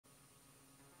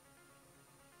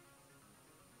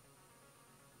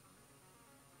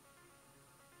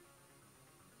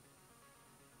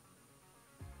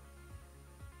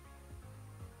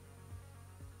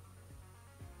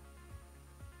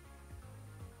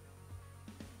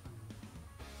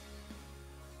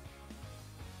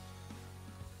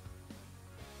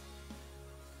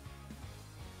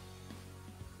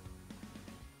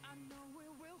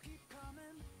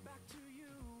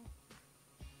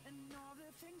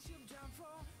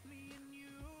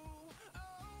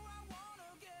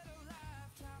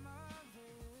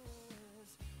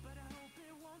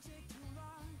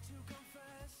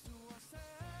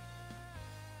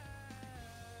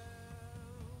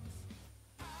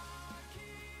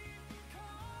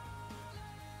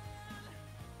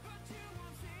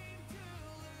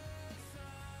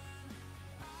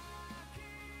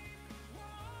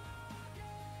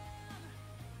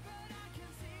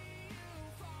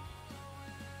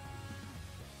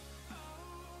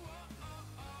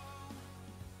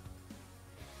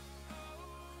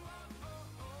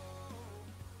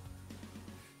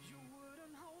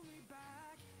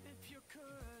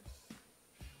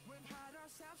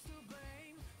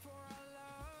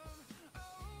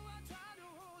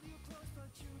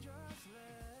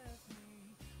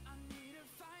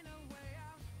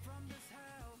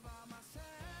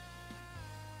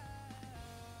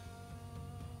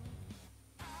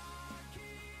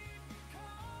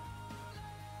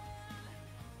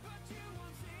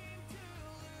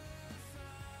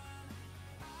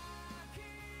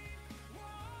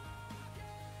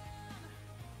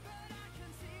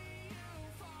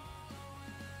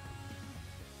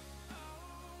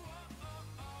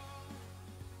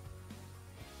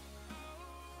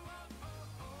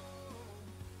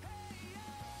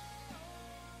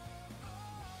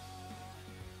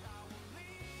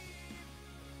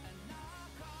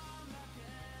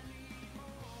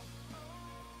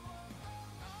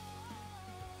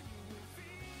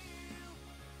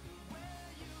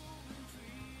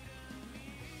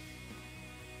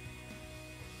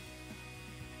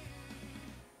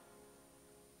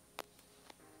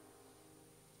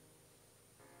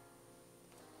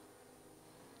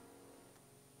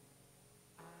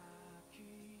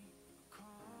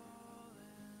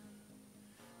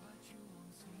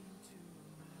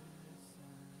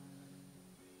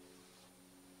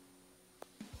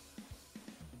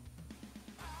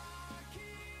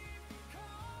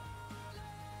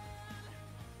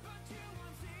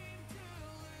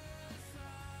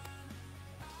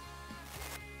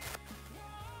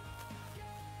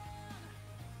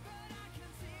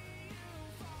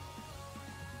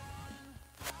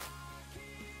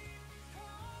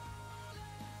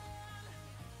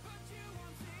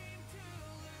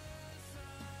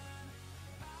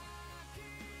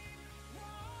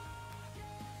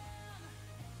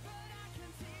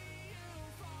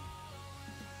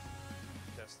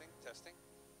testing.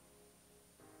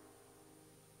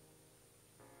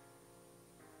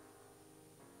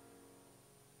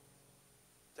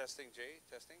 Testing, Jay,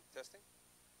 testing, testing.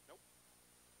 Nope.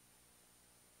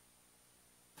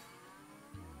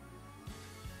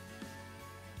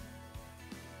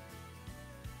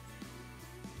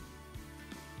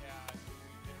 Yeah, we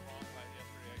did it wrong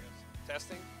yesterday, I guess.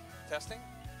 Testing, testing.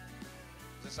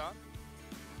 Is this on?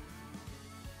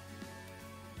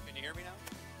 Can you hear me now?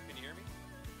 Can you hear me?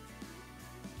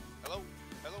 Hello,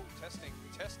 hello, testing,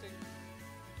 testing.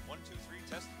 1, 2, 3,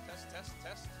 test, test, test,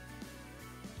 test.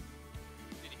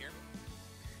 Can you hear me?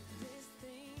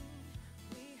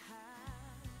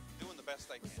 Doing the best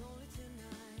I can.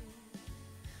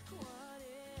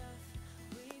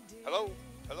 Hello,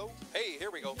 hello. Hey,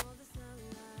 here we go.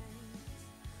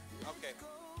 Okay.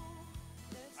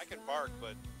 I can bark,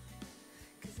 but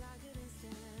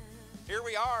here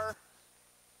we are.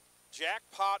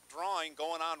 Jackpot drawing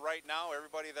going on right now.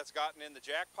 Everybody that's gotten in the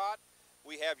jackpot,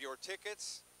 we have your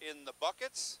tickets in the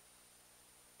buckets,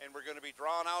 and we're going to be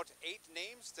drawing out 8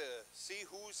 names to see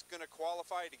who's going to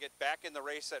qualify to get back in the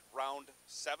race at round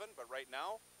 7. But right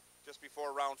now, just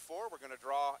before round 4, we're going to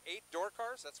draw 8 door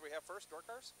cars. That's what we have first, door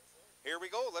cars. Yes, here we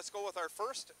go. Let's go with our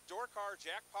first door car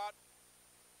jackpot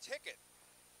ticket.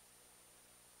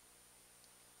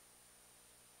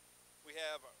 We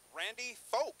have Randy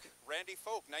Folk. Randy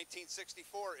Folk,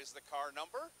 1964 is the car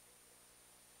number.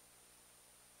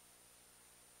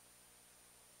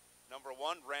 Number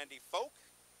 1, Randy Folk.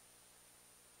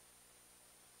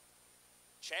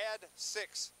 Chad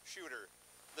 6 shooter.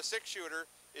 The 6 shooter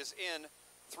is in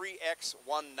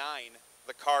 3X19,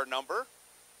 the car number.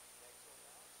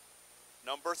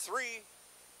 Number 3.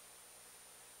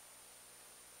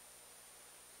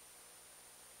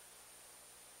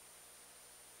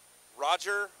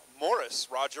 Roger Morris.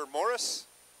 Roger Morris,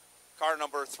 car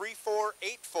number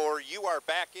 3484. You are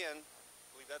back in. I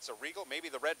believe that's a Regal, maybe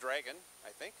the Red Dragon, I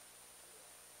think.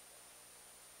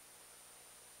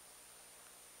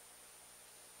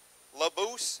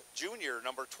 LaBoose Jr.,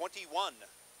 number 21.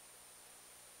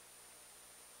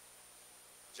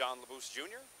 John LaBouse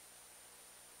Jr.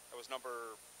 That was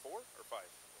number 4 or 5?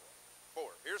 4.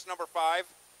 Here's number 5.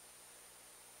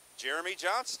 Jeremy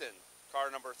Johnston,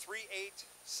 car number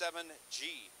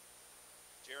 387G.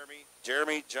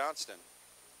 Jeremy Johnston.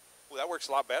 Well, that works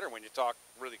a lot better when you talk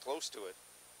really close to it.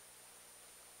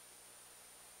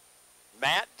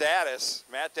 Matt Daddis,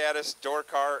 door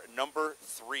car number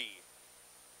 3.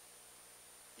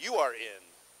 You are in.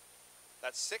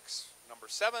 That's 6, number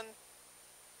 7.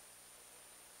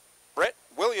 Brett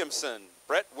Williamson,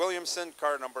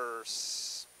 car number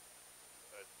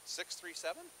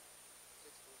 637?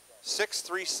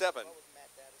 637. What was Matt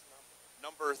Daddis' number?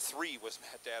 Number 3 was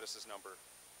Matt Daddis' number.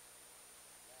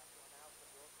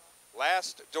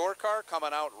 Last door car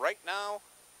coming out right now.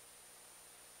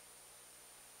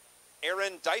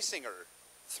 Aaron Dysinger,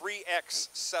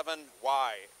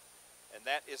 3X7Y. And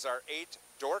that is our 8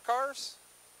 door cars.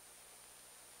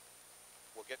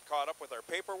 We'll get caught up with our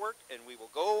paperwork and we will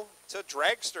go to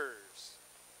dragsters.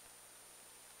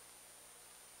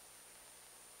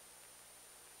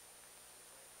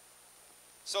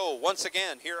 So once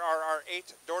again, here are our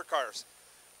 8 door cars.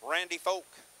 Randy Folk,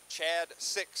 Chad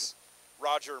 6,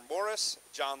 Roger Morris,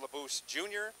 John LaBouse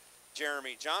Jr.,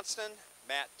 Jeremy Johnston,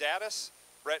 Matt Daddis,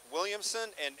 Brett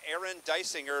Williamson, and Aaron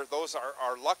Dysinger. Those are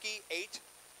our lucky 8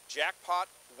 jackpot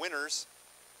winners.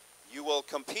 You will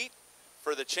compete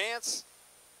for the chance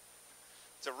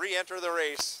to re-enter the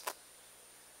race.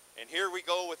 And here we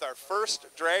go with our first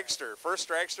dragster. First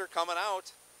dragster coming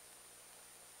out.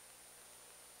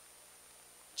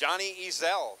 Johnny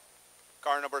Ezel,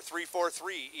 car number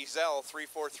 343, Ezel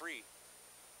 343.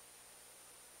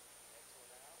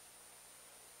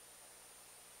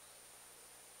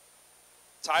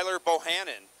 Tyler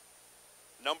Bohannon,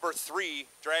 number 3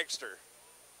 dragster.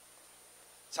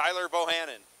 Tyler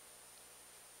Bohannon.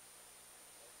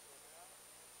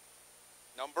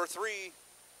 Number 3.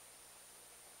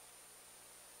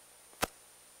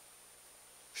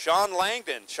 Sean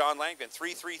Langdon,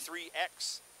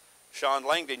 333X. Sean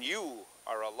Langdon, you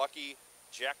are a lucky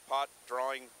jackpot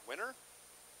drawing winner.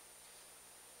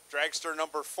 Dragster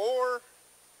number 4.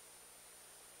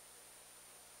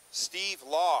 Steve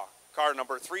Law, car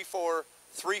number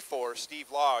 3434.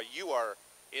 Steve Law, you are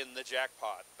in the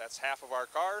jackpot. That's half of our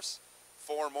cars.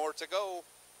 4 more to go.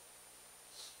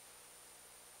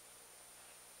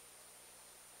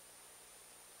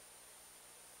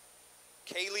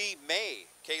 Kaylee May,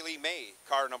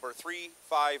 car number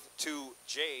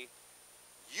 352J.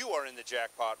 You are in the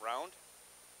jackpot round.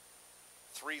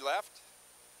 3 left.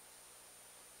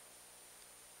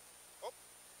 Oh,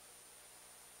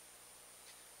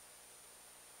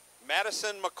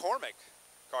 Madison McCormick,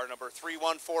 car number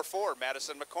 3144,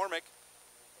 Madison McCormick.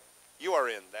 You are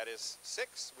in. That is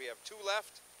 6. We have 2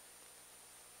 left.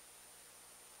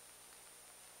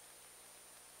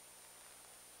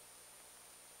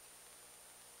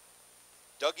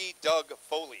 Dougie Doug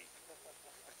Foley.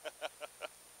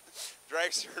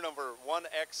 Dragster number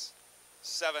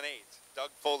 1X78, Doug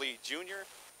Foley Jr.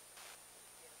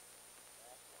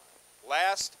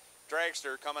 Last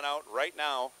dragster coming out right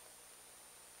now.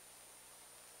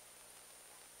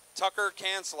 Tucker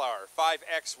Cancelar,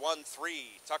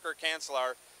 5X13. Tucker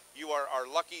Cancelar, you are our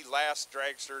lucky last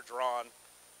dragster drawn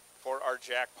for our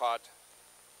jackpot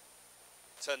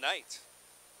tonight.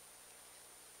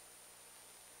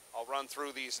 I'll run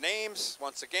through these names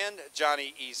once again.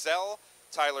 Johnny Ezel,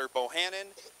 Tyler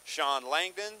Bohannon, Sean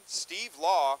Langdon, Steve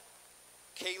Law,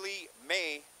 Kaylee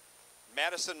May,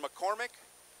 Madison McCormick,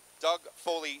 Doug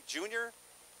Foley Jr.,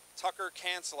 Tucker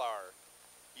Cancelar.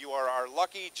 You are our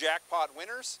lucky jackpot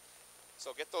winners.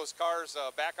 So get those cars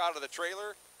back out of the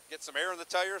trailer, get some air in the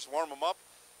tires, warm them up.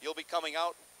 You'll be coming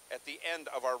out at the end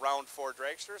of our round 4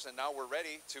 dragsters, and now we're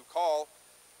ready to call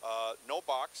no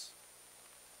box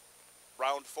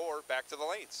round 4 back to the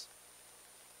lanes.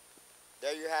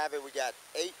 There you have it. We got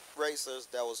 8 racers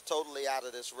that was totally out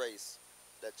of this race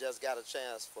that just got a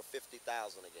chance for $50,000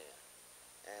 again.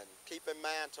 And keep in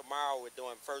mind, tomorrow we're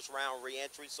doing first round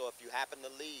re-entry, so if you happen to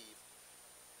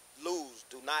lose,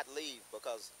 do not leave,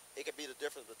 because it could be the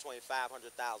difference between $500,000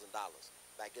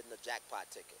 by getting a jackpot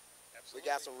ticket. Absolutely.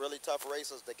 We got some really tough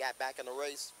racers that got back in the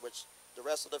race, which the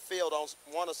rest of the field don't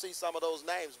want to see some of those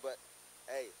names, but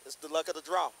hey, it's the luck of the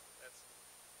draw.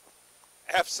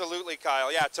 Absolutely,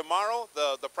 Kyle. Yeah, tomorrow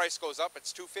the price goes up.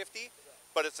 It's $250,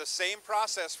 but it's the same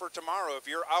process for tomorrow. If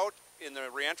you're out in the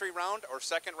reentry round or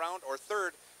second round or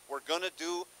third, we're going to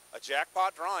do a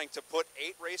jackpot drawing to put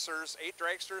 8 racers, 8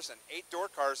 dragsters, and 8 door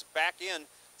cars back in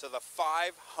to the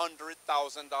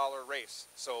 $500,000 race.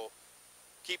 So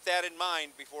keep that in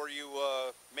mind before you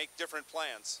make different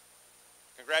plans.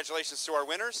 Congratulations to our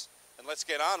winners, and let's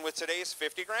get on with today's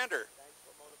 50 grander.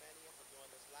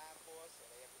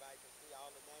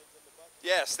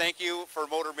 Yes, thank you for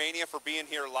Motor Mania for being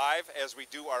here live as we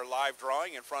do our live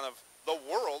drawing in front of the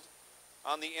world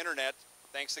on the internet.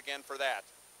 Thanks again for that.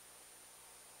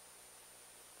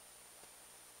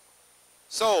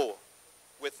 So,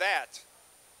 with that,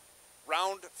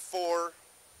 round 4,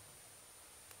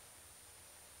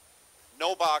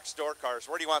 no box door cars.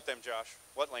 Where do you want them, Josh?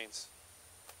 What lanes?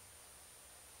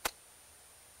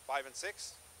 5 and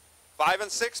 6? 5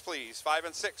 and 6, please. 5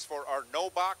 and 6 for our no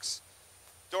box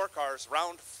door cars,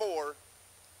 round 4.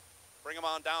 Bring them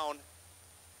on down.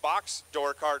 Box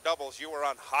door car doubles. You are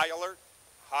on high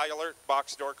alert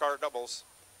box door car doubles.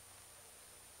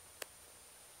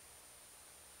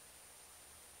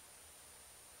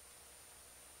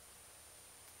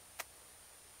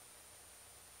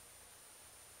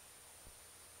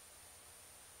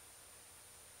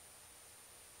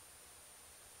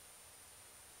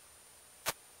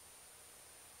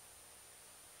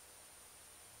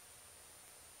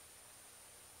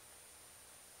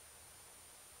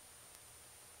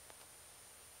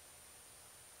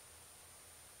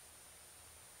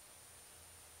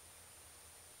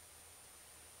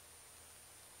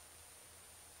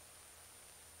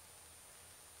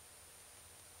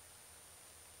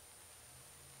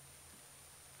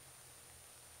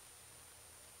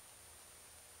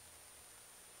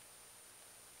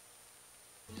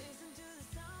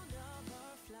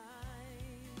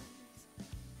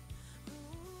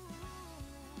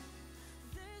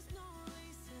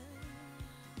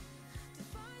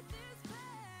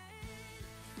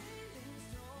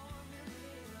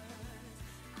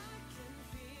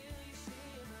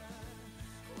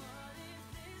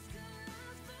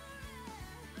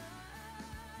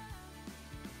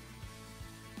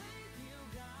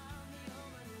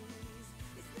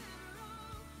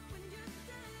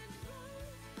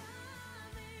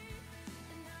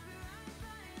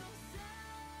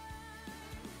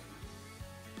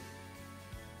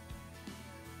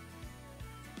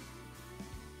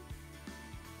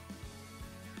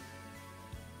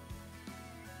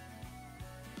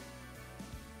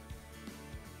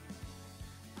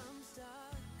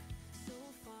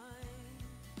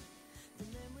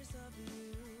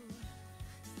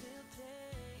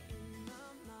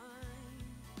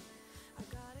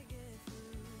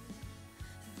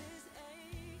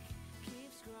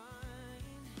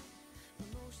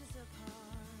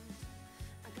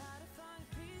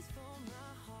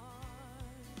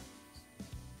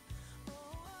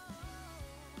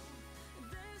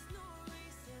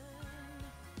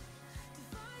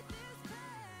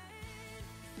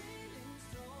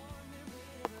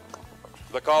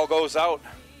 The call goes out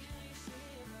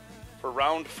for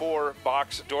round 4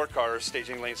 box door cars,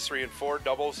 staging lanes 3 and 4.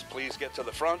 Doubles, please get to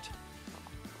the front.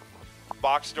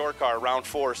 Box door car, round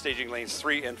 4, staging lanes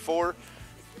 3 and 4.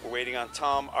 We're waiting on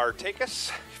Tom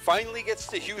Artakis. Finally gets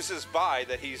to use his bye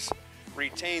that he's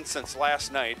retained since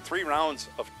last night. 3 rounds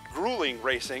of grueling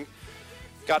racing.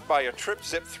 Got by a Trip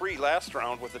Zip 3 last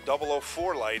round with a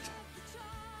 004 light.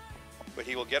 But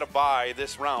he will get a bye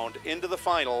this round into the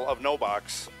final of no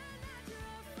box.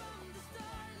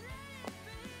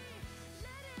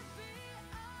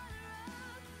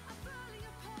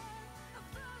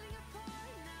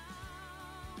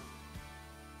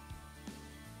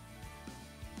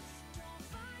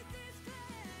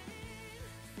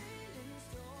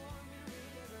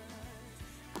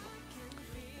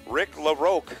 Rick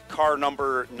LaRoque, car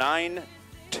number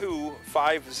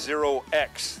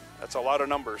 9250X. That's a lot of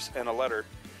numbers and a letter.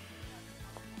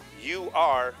 You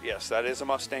are, yes, that is a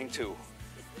Mustang too.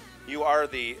 You are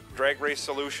the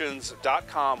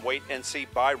DragRaceSolutions.com wait and see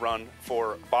buy run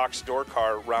for box door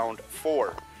car round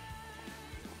 4.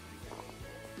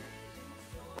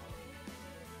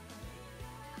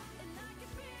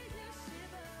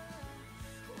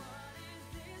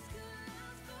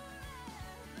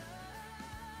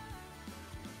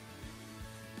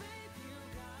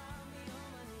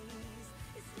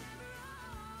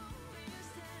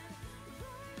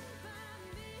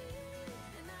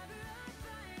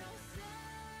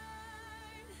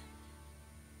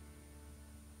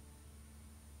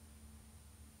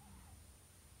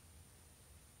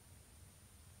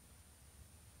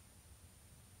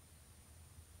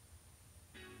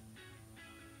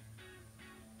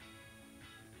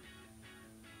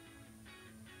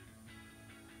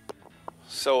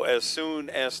 So as soon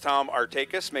as Tom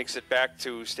Artakis makes it back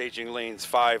to staging lanes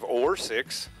 5 or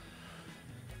 6,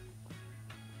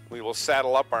 we will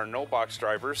saddle up our no box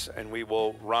drivers and we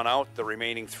will run out the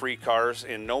remaining 3 cars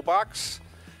in no box.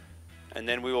 And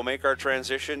then we will make our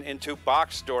transition into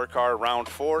box door car round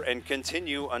 4 and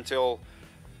continue until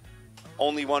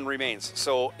only one remains.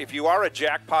 So if you are a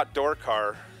jackpot door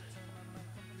car,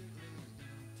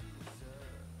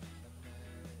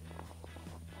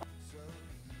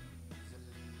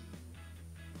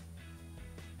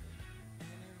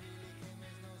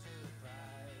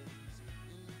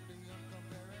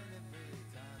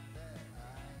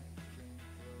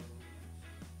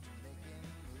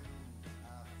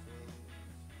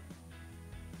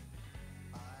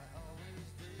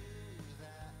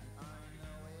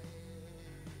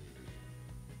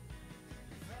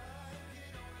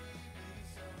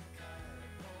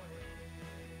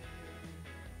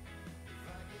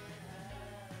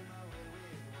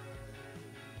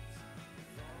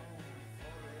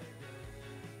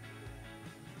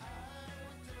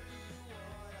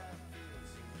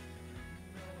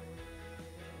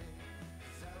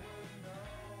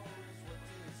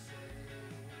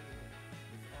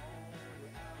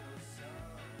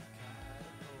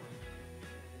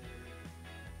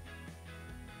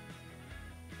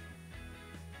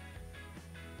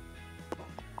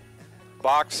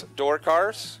 box door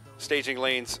cars, staging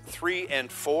lanes 3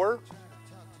 and 4.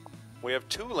 We have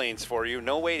 2 lanes for you,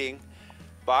 no waiting.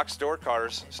 Box door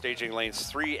cars, staging lanes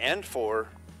 3 and 4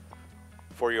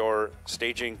 for your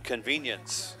staging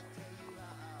convenience.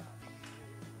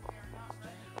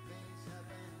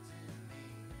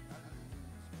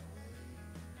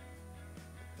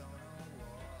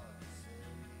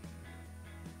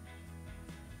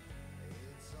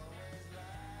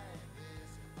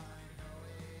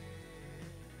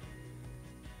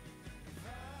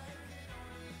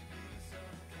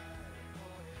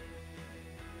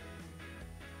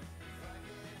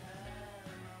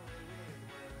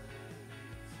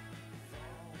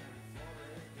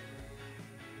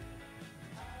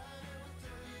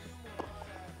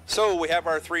 So we have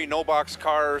our 3 no box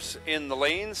cars in the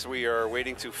lanes. We are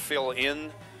waiting to fill in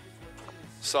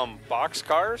some box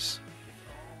cars.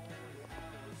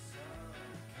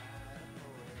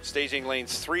 Staging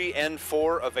lanes 3 and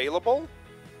 4 available.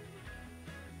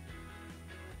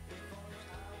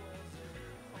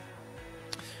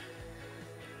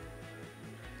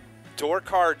 Door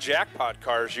car jackpot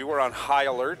cars, you are on high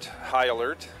alert, high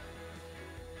alert.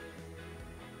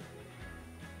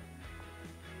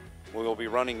 We will be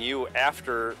running you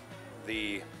after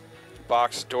the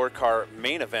box door car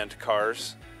main event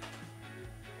cars.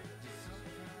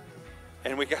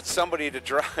 And we got somebody to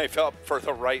drive up for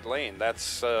the right lane.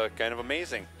 That's kind of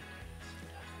amazing.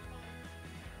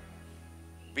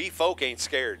 B-folk ain't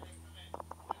scared.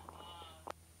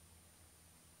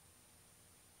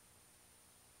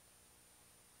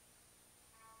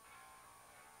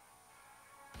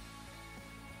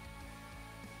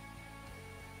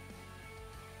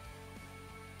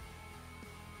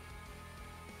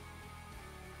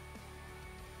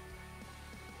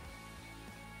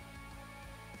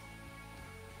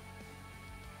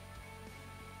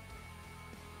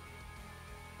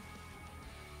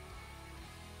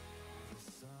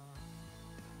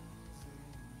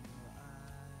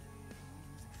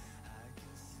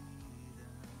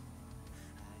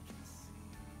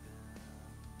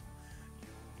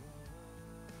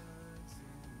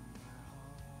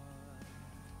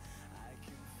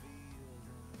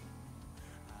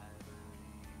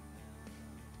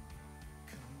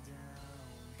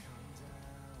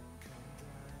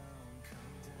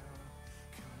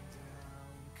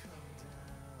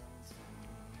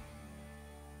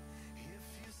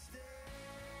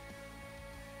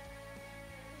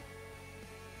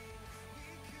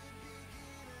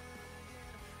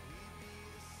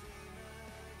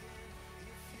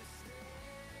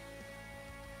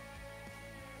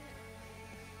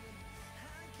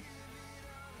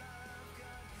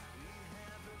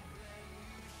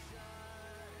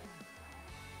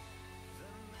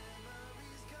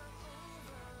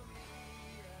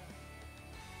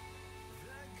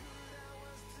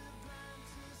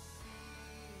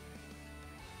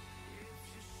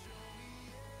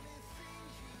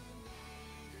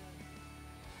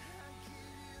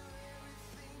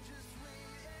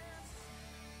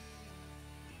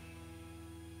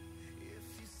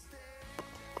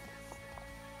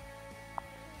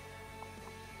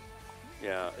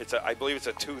 Yeah, I believe it's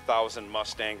a 2000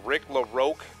 Mustang. Rick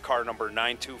LaRoque, car number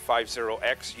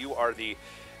 9250X. You are the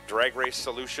Drag Race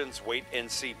Solutions Wait and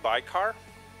See Buy car.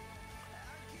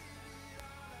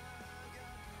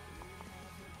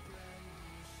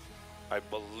 I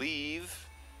believe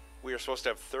we are supposed to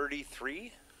have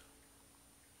 33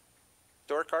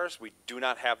 door cars. We do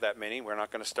not have that many. We're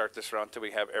not going to start this round until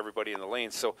we have everybody in the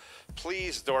lanes. So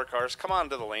please, door cars, come on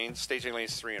to the lanes. Staging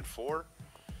lanes 3 and 4.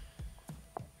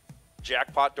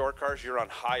 Jackpot door cars, you're on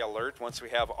high alert. Once we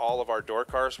have all of our door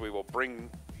cars, we will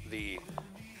bring the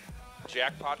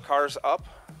jackpot cars up.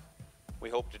 We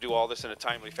hope to do all this in a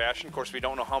timely fashion. Of course, we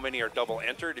don't know how many are double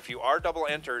entered. If you are double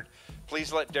entered,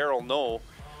 please let Daryl know,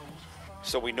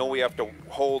 so we know we have to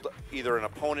hold either an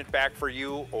opponent back for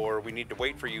you or we need to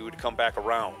wait for you to come back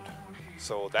around.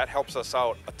 So that helps us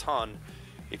out a ton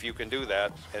if you can do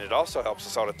that. And it also helps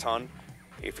us out a ton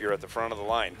if you're at the front of the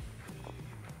line.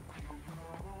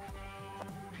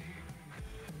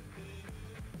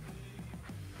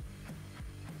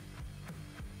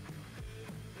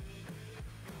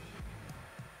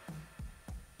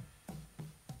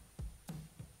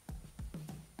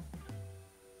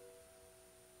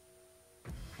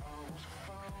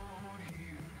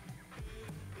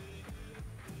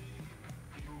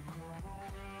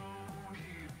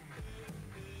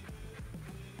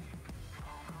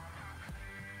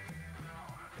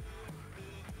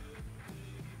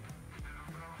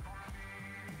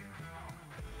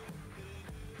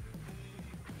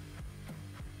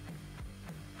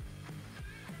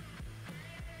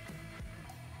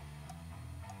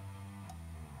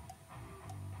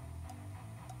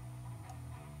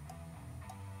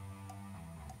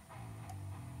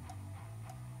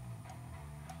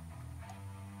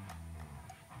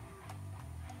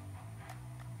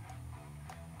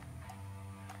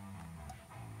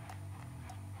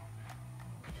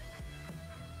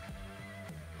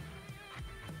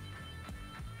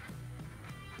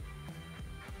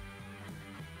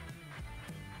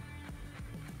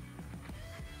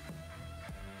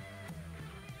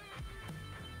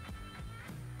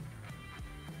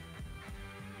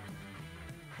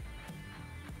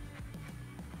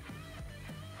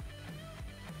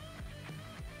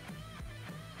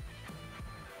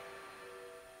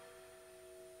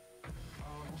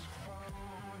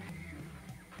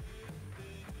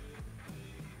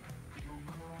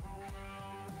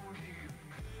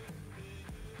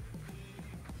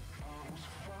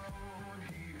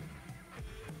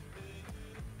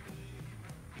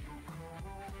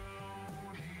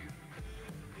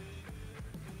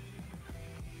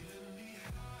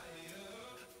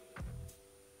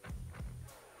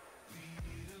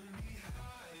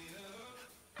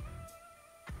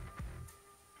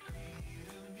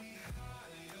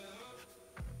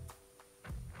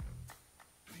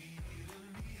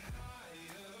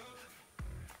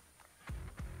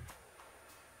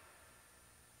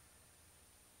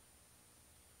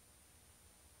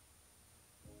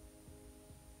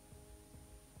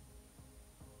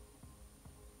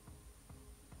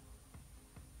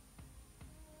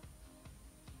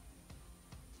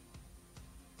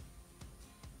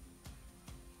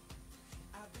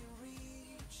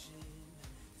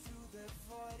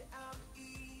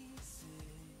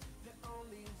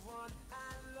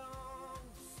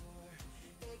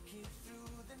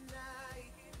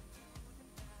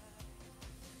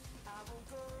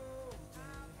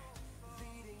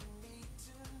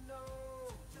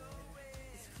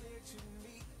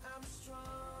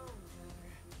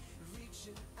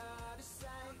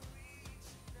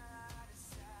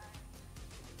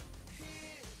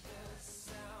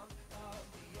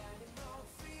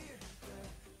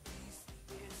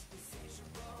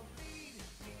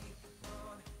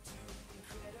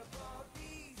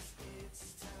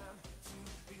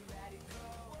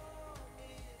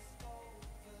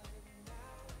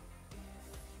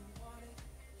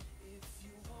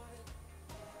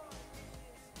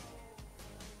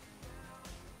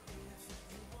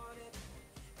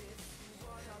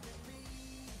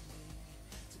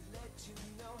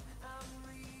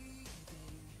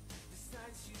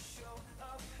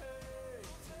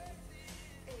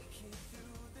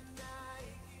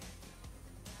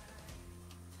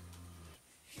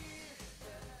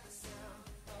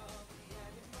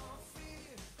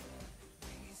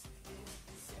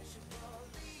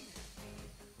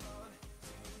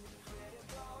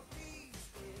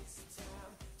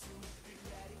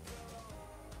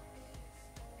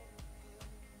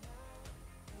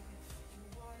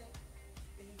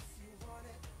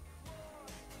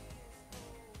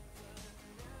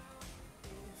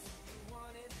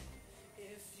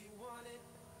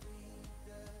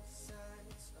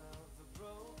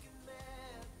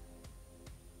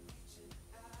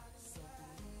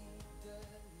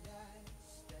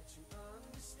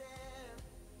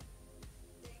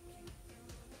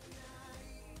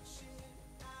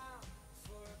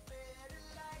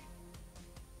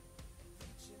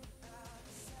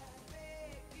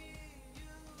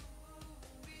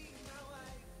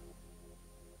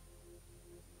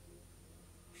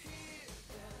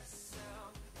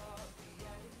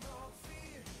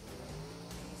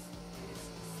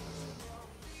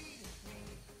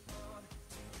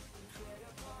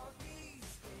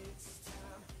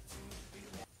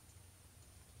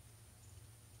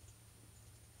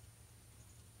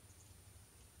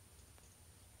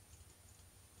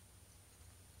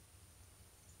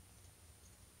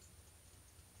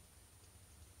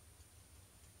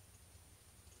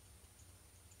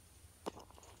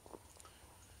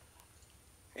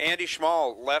 Andy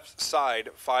Schmall, left side,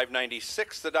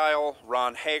 596 the dial.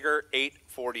 Ron Hager,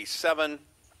 847.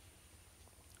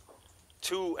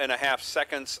 2.5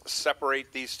 seconds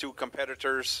separate these two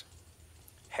competitors.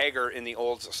 Hager in the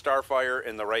Olds Starfire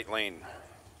in the right lane.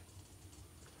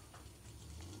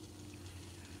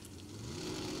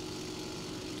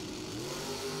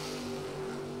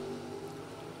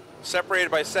 Separated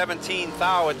by 17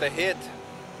 thou at the hit.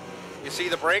 You see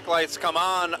the brake lights come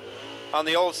on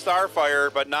the old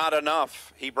Starfire, but not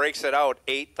enough. He breaks it out,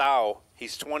 8 thou.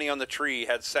 He's 20 on the tree,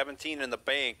 had 17 in the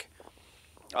bank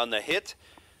on the hit.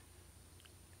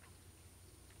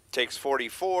 Takes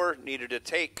 44, needed to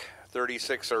take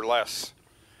 36 or less.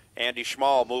 Andy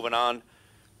Schmall moving on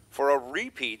for a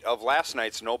repeat of last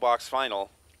night's no box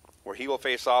final, where he will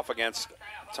face off against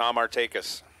Tom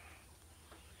Artakis.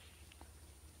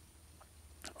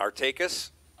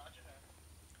 Artakis,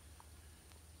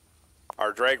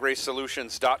 our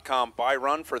DragRaceSolutions.com buy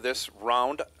run for this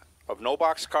round of no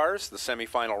box cars, the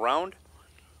semifinal round.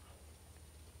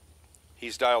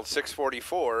 He's dialed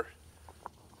 644,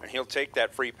 and he'll take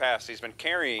that free pass. He's been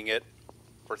carrying it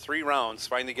for 3 rounds,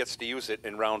 finally gets to use it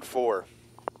in round 4.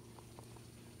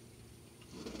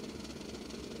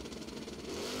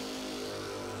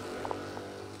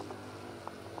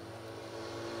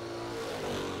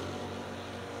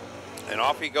 And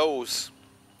off he goes.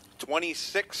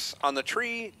 26 on the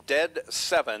tree, dead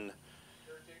 7.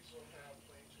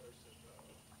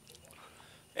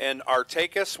 And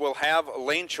Artakis will have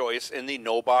lane choice in the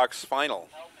no box final.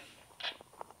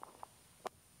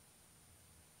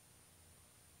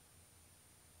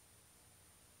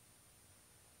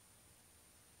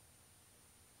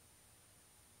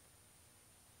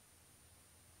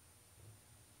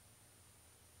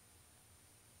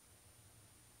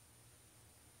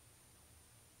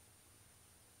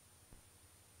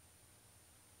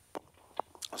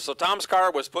 So Tom's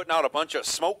car was putting out a bunch of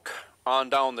smoke on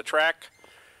down the track.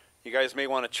 You guys may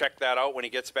want to check that out when he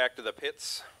gets back to the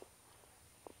pits.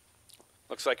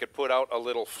 Looks like it put out a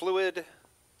little fluid.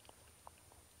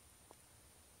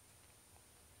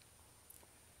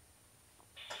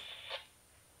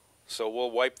 So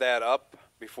we'll wipe that up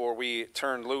before we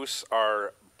turn loose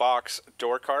our box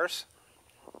door cars.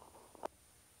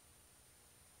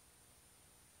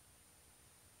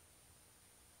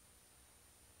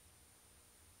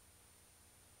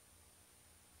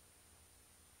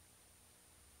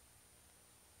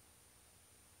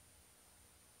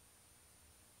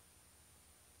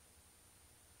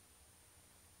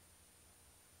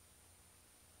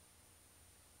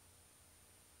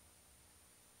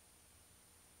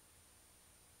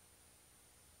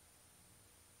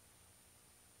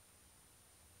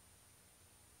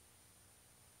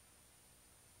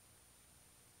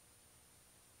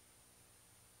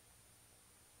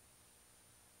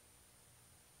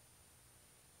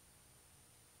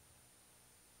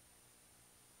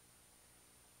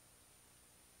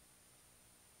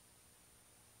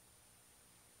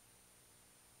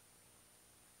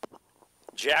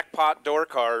 Jackpot door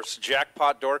cars,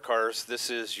 jackpot door cars. This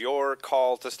is your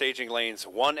call to staging lanes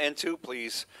 1 and 2,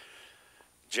 please.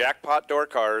 Jackpot door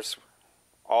cars,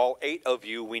 all 8 of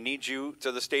you, we need you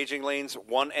to the staging lanes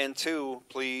 1 and 2,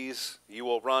 please. You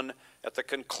will run at the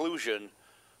conclusion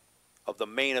of the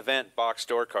main event box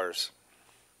door cars.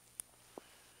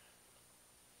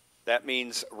 That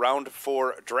means round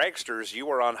 4 dragsters, you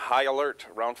are on high alert.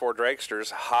 Round 4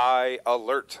 dragsters, high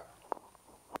alert.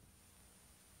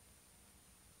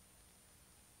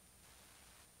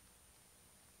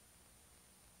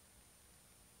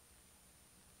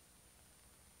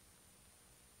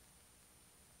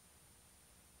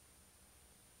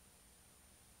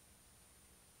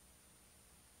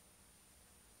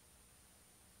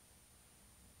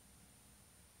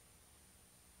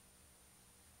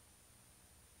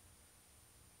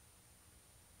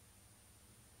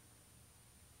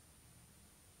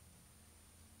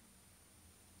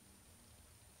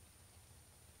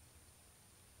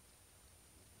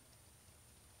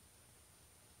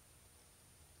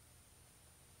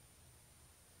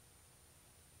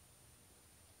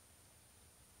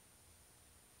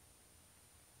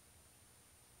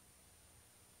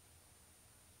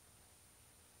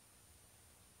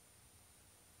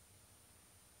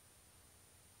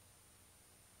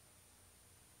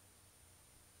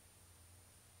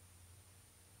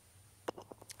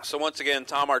 So once again,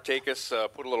 Tom Artakis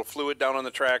put a little fluid down on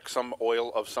the track, some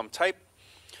oil of some type.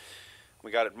 We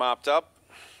got it mopped up.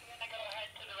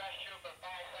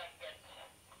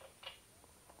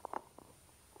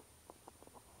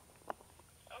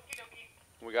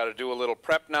 We got to do a little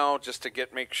prep now just to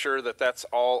make sure that that's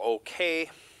all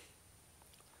okay.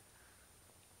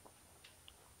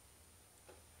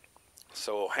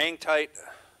 So hang tight.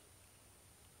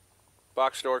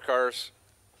 Box door cars.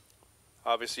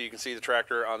 Obviously you can see the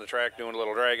tractor on the track doing a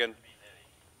little dragging.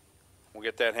 We'll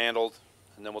get that handled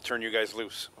and then we'll turn you guys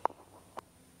loose.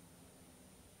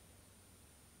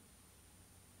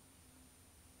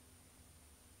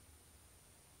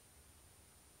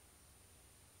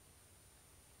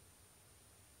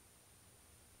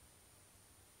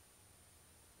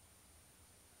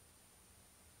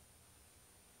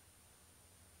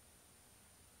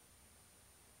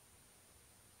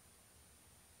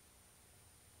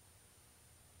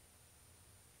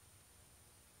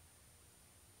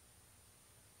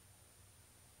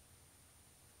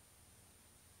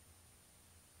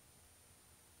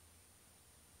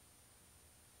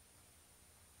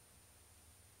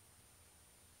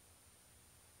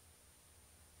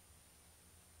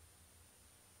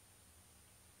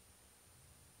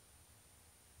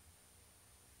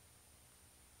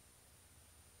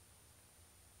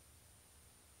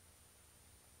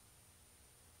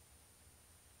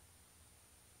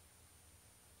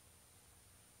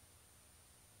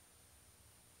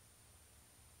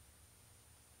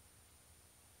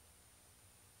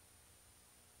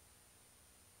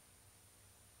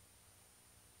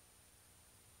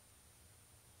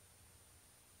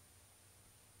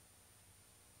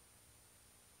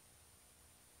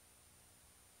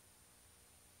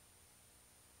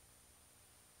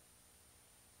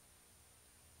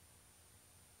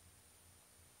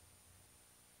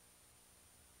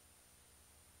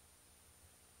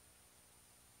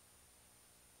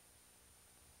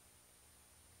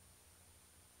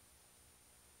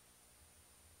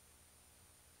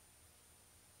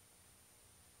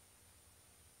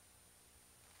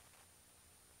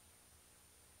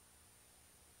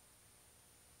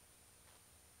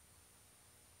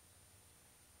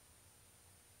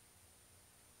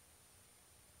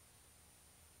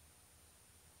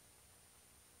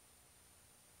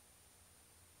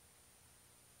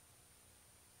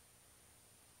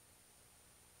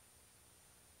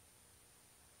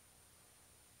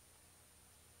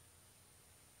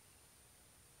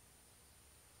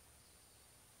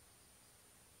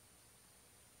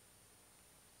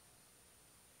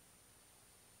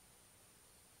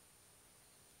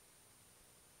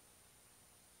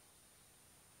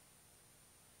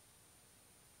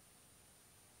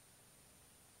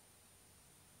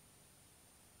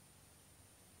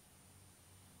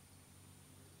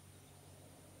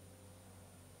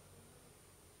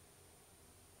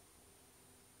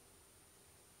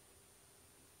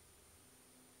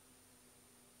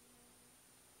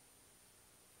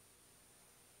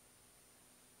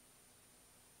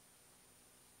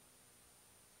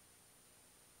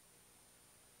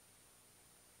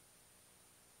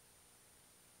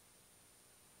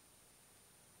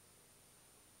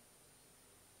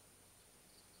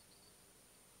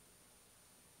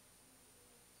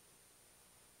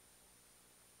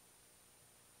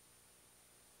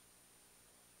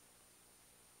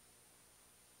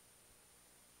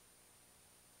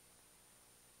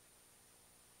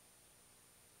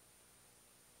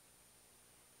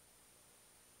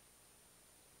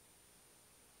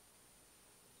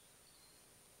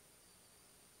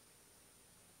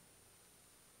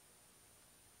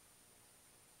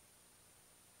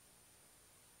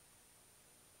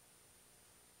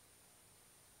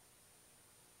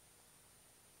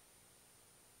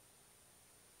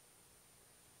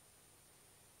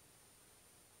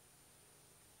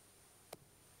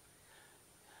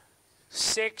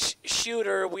 Six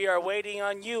shooter, we are waiting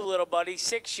on you, little buddy.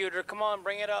 Six shooter, come on,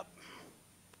 bring it up.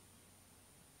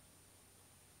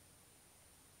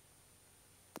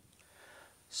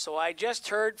 So I just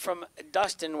heard from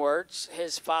Dustin Wirtz,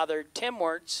 his father, Tim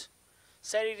Wirtz,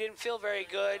 said he didn't feel very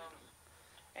good,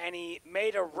 and he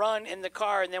made a run in the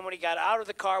car, and then when he got out of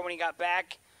the car, when he got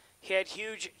back, he had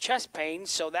huge chest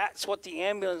pains, so that's what the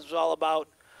ambulance was all about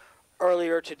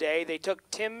earlier today. They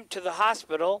took Tim to the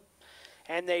hospital,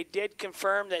 and they did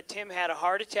confirm that Tim had a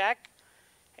heart attack,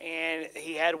 and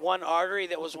he had one artery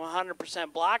that was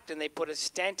 100% blocked, and they put a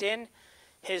stent in.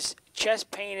 His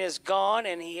chest pain is gone,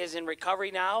 and he is in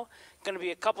recovery now. Going to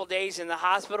be a couple days in the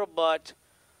hospital, but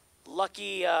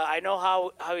lucky, I know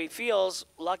how he feels,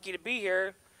 lucky to be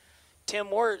here.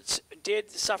 Tim Wirtz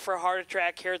did suffer a heart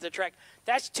attack here at the track.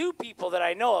 That's two people that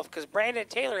I know of, because Brandon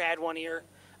Taylor had one here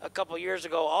a couple years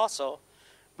ago also.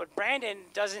 But Brandon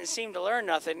doesn't seem to learn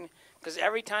nothing, because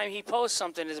every time he posts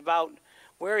something is about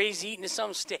where he's eating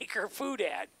some steak or food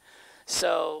at.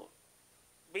 So,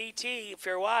 BT, if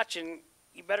you're watching,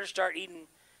 you better start eating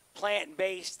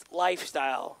plant-based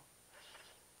lifestyle.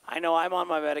 I know I'm on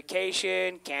my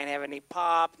medication, can't have any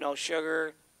pop, no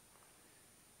sugar.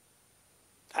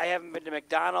 I haven't been to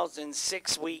McDonald's in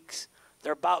 6 weeks.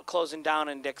 They're about closing down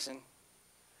in Dixon.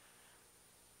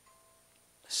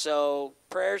 So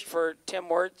prayers for Tim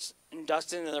Wirtz and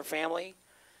Dustin and their family.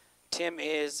 Tim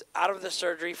is out of the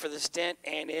surgery for the stent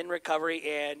and in recovery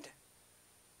and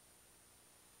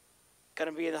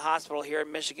going to be in the hospital here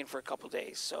in Michigan for a couple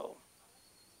days. So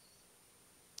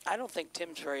I don't think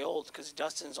Tim's very old because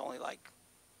Dustin's only like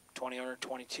 21 or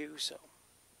 22. So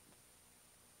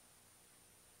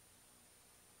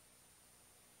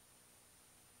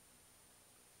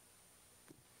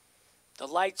the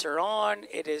lights are on.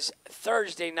 It is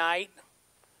Thursday night.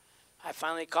 I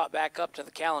finally caught back up to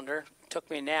the calendar. Took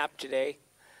me a nap today.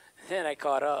 Then I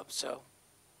caught up. So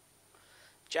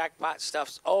jackpot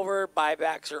stuff's over.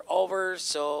 Buybacks are over.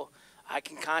 So I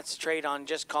can concentrate on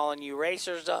just calling you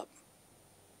racers up.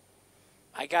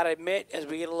 I got to admit, as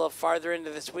we get a little farther into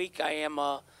this week, I am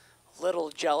a little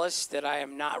jealous that I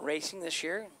am not racing this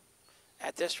year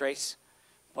at this race.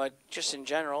 But just in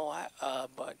general,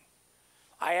 but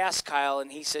I asked Kyle,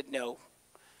 and he said no.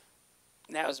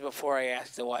 And that was before I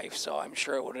asked the wife, so I'm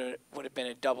sure it would have been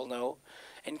a double no.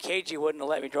 And KG wouldn't have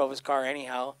let me drive his car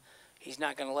anyhow. He's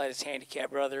not going to let his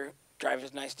handicapped brother drive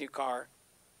his nice new car.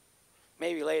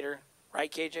 Maybe later.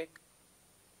 Right, KJ?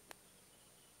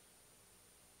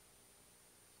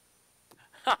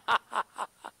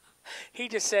 He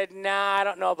just said, nah, I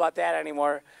don't know about that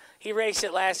anymore. He raced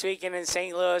it last weekend in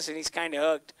St. Louis, and he's kind of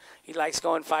hooked. He likes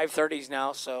going 530s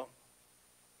now, so.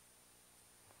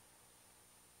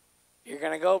 You're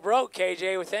going to go broke,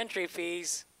 KJ, with entry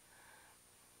fees.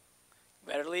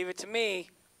 Better leave it to me,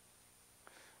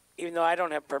 even though I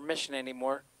don't have permission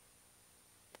anymore.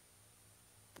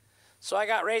 So I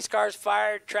got race cars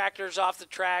fired, tractors off the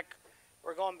track.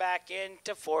 We're going back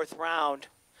into fourth round.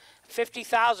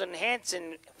 50,000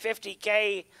 Hanson,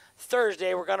 50K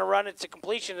Thursday. We're going to run it to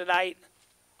completion tonight.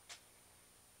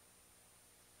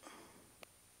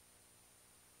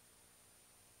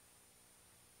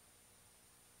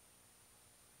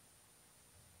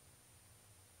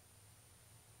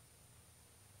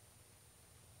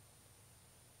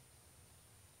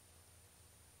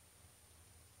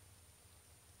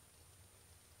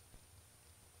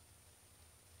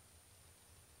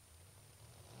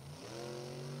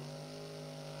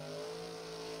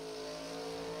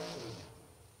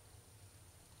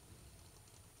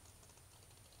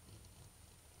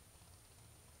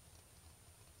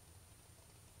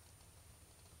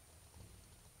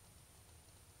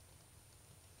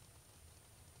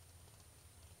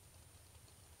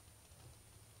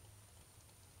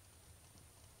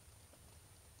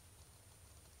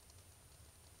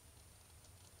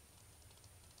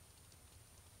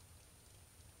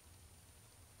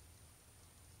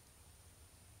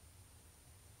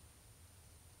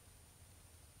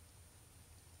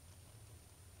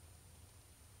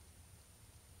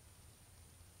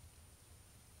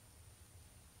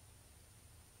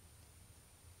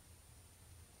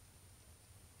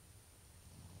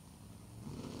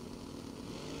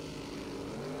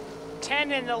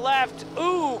 In the left.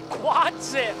 Ooh, quad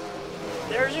zip.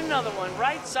 There's another one.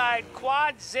 Right side,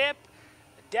 quad zip.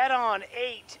 Dead on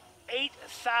 8.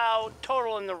 8,000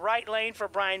 total in the right lane for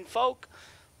Brian Folk.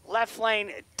 Left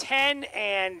lane 10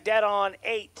 and dead on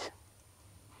 8.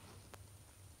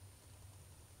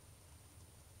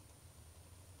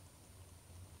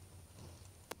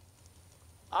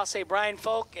 I'll say Brian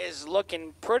Folk is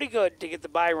looking pretty good to get the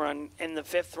buy run in the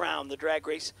 5th round, the Drag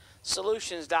Race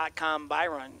Solutions.com buy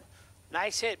run.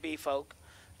 Nice hit, B-Folk.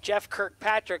 Jeff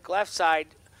Kirkpatrick, left side,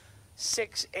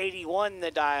 681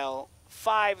 the dial.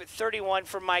 531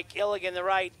 for Mike Illigan, the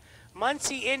right.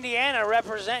 Muncie, Indiana,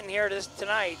 representing here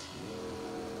tonight.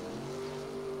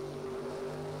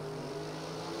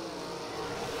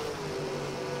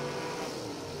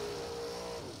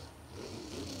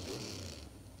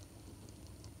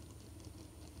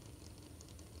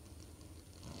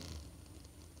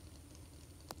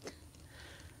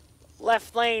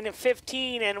 Left lane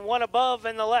 15 and 1 above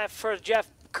in the left for Jeff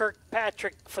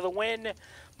Kirkpatrick for the win.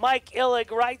 Mike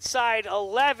Illig, right side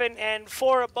 11 and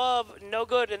 4 above, no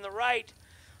good in the right.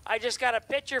 I just got a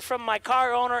picture from my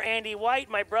car owner, Andy White,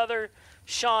 my brother,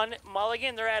 Sean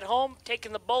Mulligan. They're at home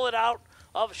taking the bullet out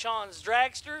of Sean's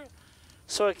dragster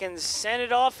so we can send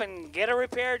it off and get it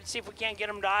repaired and see if we can't get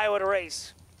him to Iowa to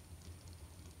race.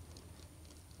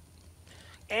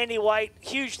 Andy White,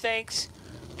 huge thanks.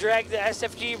 Dragged the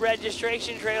SFG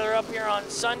registration trailer up here on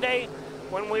Sunday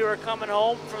when we were coming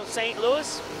home from St.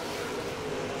 Louis.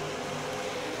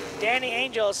 Danny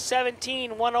Angel,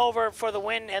 17, 1 over for the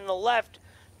win in the left.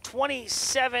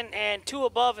 27 and 2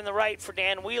 above in the right for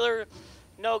Dan Wheeler.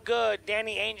 No good.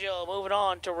 Danny Angel moving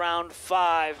on to round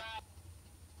 5.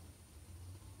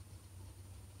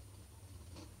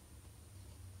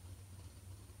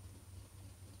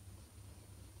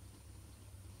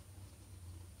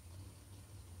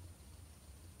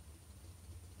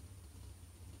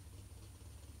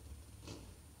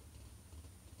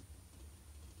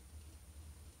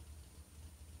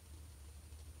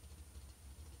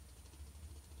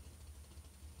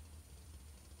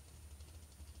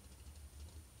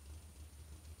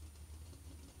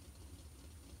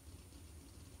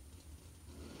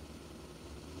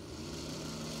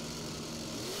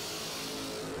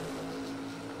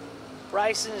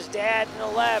 Bryson's dad in the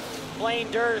left, Blaine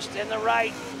Durst in the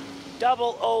right,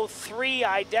 003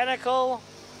 identical.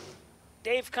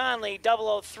 Dave Conley,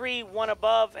 003, one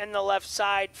above in the left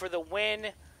side for the win.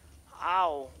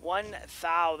 Ow,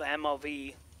 1,000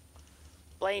 MOV.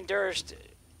 Blaine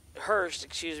Hurst,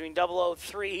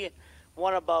 003,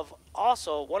 one above,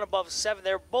 also one above 7.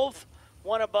 They're both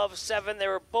one above 7. They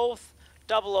were both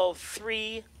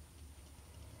 003.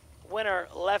 Winner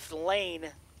left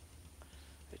lane.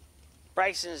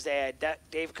 Bryson's dad,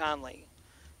 Dave Conley.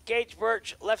 Gage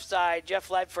Birch, left side. Jeff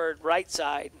Ledford, right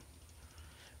side.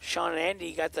 Sean and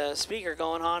Andy got the speaker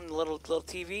going on, little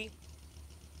TV.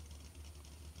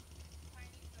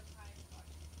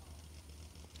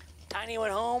 Tiny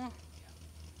went home.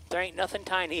 There ain't nothing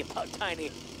tiny about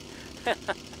Tiny.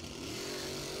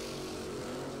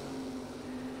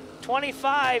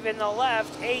 25 in the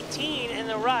left, 18 in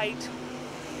the right.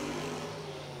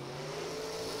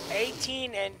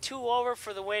 18 and 2 over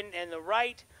for the win in the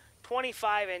right.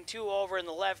 25 and 2 over in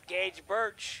the left. Gage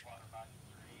Birch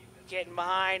getting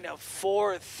behind a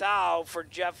 4,000 for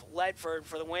Jeff Ledford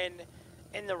for the win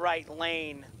in the right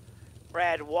lane.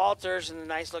 Brad Walters in the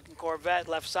nice-looking Corvette,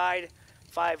 left side,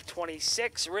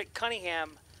 526. Rick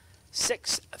Cunningham,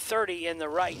 630 in the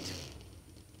right.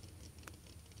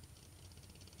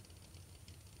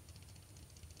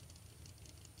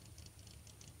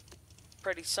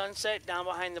 Pretty sunset down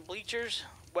behind the bleachers,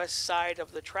 west side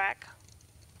of the track.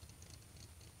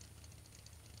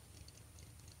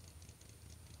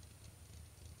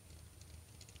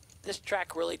 This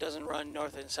track really doesn't run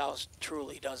north and south,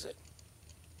 truly, does it?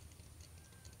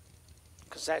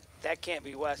 Because that can't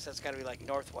be west, that's got to be like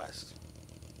northwest.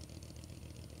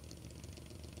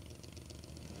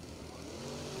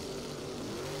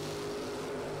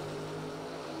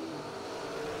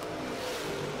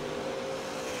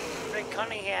 Rick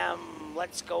Cunningham,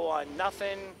 let's go on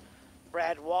nothing.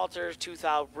 Brad Walters,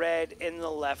 2000 red in the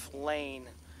left lane.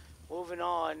 Moving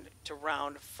on to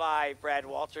round 5. Brad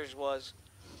Walters was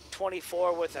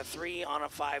 24 with a 3 on a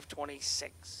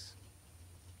 526.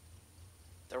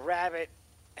 The Rabbit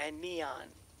and Neon.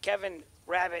 Kevin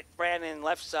Rabbit Brandon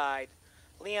left side.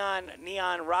 Leon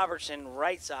Neon Robertson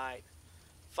right side.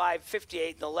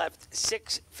 558 in the left,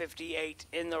 658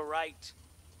 in the right.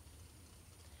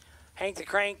 Hank the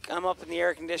Crank, I'm up in the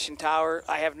air-conditioned tower.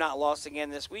 I have not lost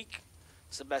again this week.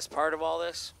 It's the best part of all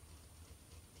this.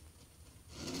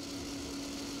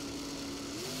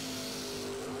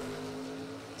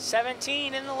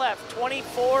 $17 in the left,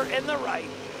 24 in the right.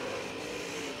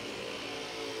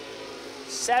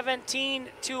 17,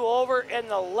 2 over in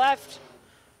the left.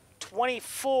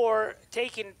 24,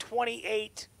 taking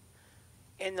 28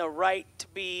 in the right to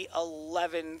be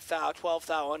 11,000,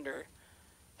 12,000 under.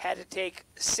 Had to take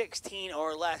 16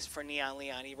 or less for Neon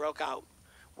Leon. He broke out.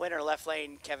 Winner left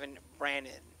lane, Kevin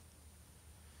Brandon.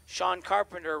 Sean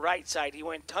Carpenter, right side. He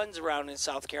went tons around in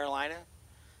South Carolina.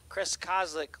 Chris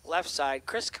Kozlik, left side.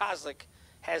 Chris Kozlik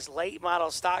has late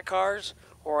model stock cars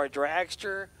or a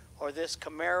dragster or this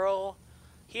Camaro.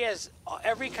 He has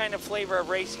every kind of flavor of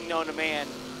racing known to man.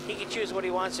 He can choose what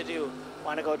he wants to do.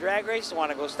 Want to go drag race?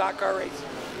 Want to go stock car race?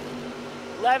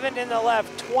 11 in the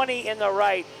left, 20 in the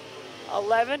right.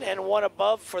 11 and 1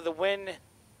 above for the win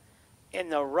in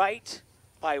the right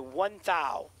by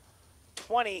 1,000.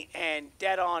 20 and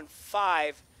dead on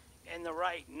 5 in the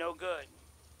right, no good.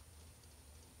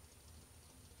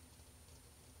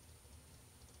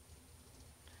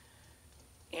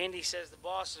 Andy says the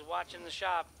boss is watching the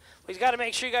shop. Well, he's got to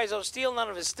make sure you guys don't steal none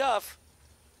of his stuff.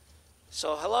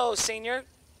 So hello, senior.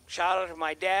 Shout out to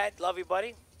my dad. Love you,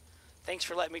 buddy. Thanks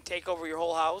for letting me take over your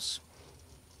whole house.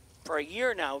 For a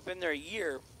year now. We've been there a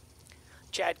year.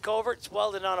 Chad Covert's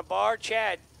welding on a bar.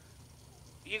 Chad,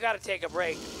 you got to take a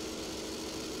break.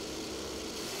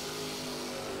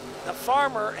 The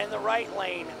farmer in the right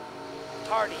lane.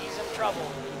 Tardy, he's in trouble.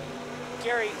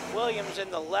 Gary Williams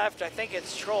in the left. I think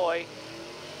it's Troy.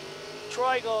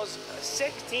 Troy goes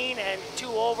 16 and 2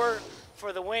 over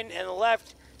for the win in the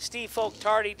left. Steve Folk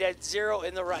Tardy dead 0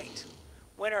 in the right.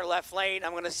 Winner left lane.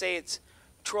 I'm going to say it's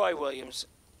Troy Williams.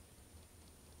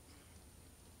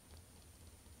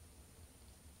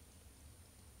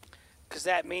 Because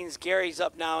that means Gary's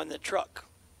up now in the truck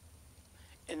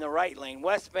in the right lane.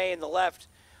 West May in the left,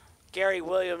 Gary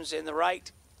Williams in the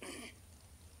right.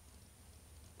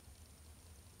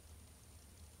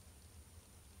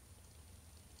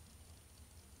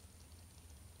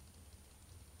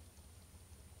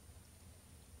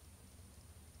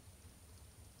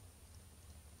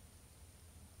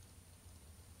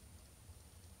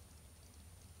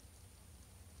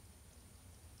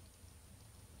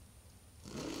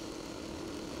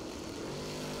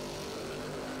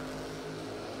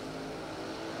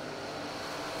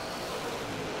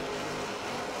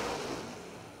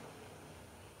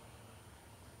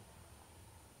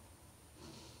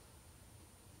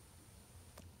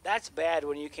 That's bad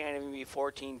when you can't even be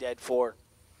 14 dead 4.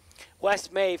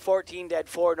 West May, 14 dead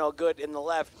 4, no good in the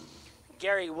left.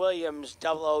 Gary Williams,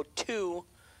 002,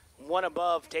 one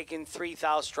above, taking 3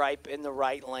 thou stripe in the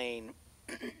right lane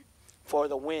for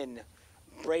the win.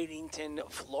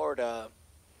 Bradenton, Florida.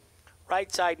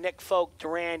 Right side, Nick Folk,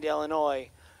 Durand, Illinois.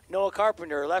 Noah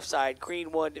Carpenter, left side,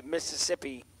 Greenwood,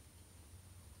 Mississippi.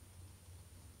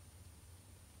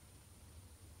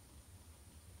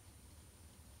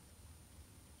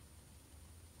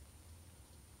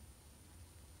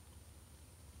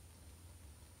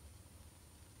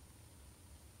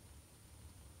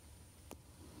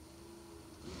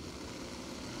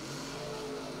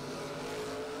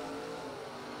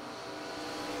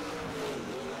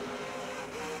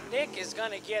 Nick is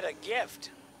going to get a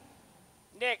gift.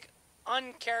 Nick,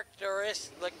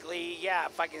 uncharacteristically, yeah,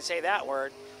 if I can say that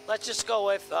word. Let's just go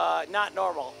with not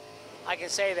normal. I can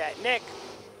say that. Nick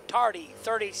Tardy,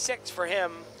 36 for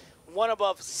him. One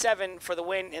above 7 for the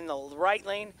win in the right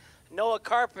lane. Noah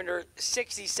Carpenter,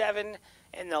 67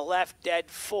 in the left,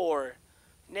 dead 4.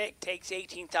 Nick takes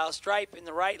 18 thou stripe in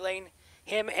the right lane.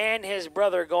 Him and his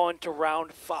brother going to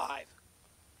round 5.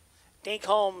 Dink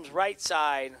Holmes, right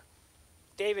side.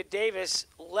 David Davis,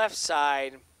 left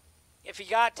side. If you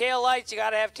got tail lights, you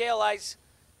got to have tail lights.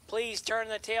 Please turn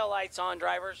the tail lights on,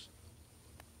 drivers.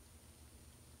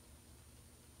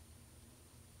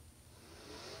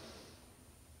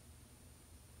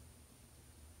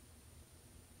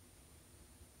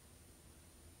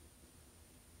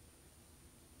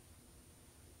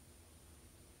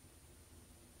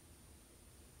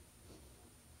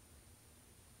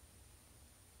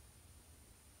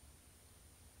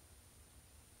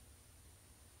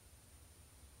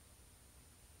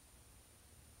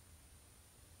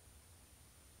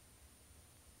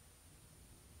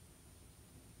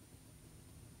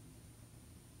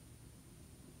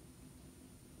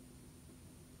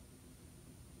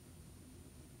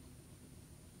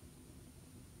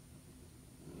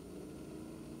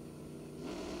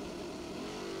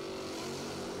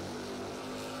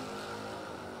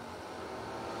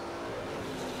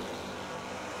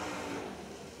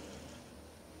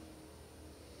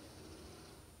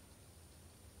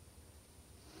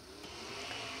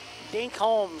 Dink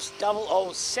Holmes,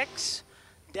 006,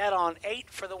 dead on 8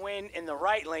 for the win in the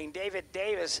right lane. David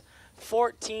Davis,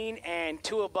 14 and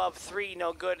 2 above 3,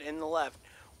 no good in the left.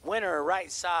 Winner,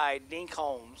 right side, Dink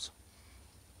Holmes.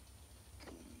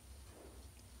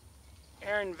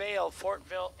 Aaron Vale,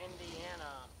 Fortville,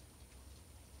 Indiana.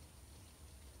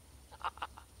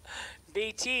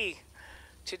 BT,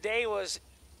 today was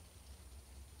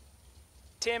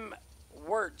Tim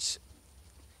Wirtz,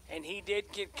 and he did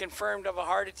get confirmed of a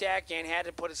heart attack and had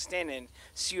to put a stent in.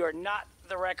 So you are not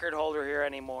the record holder here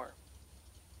anymore.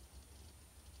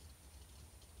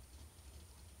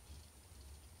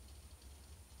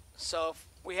 So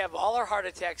we have all our heart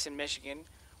attacks in Michigan.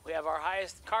 We have our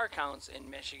highest car counts in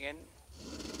Michigan.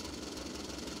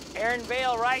 Aaron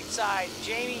Vale, right side.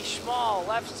 Jamie Schmall,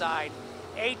 left side.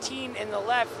 18 in the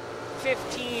left,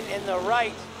 15 in the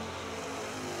right.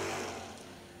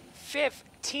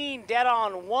 15 dead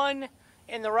on 1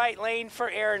 in the right lane for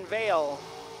Aaron Vale.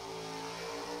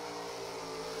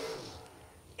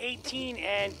 18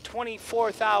 and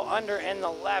 24 thou under in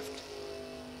the left.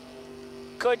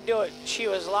 Could do it. She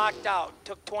was locked out.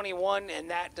 Took 21, and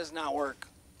that does not work.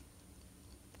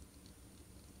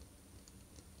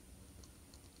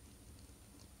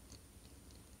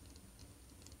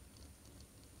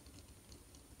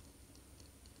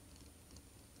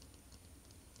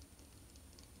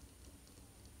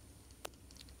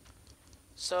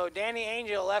 So Danny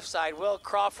Angel left side, Will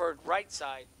Crawford right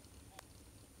side.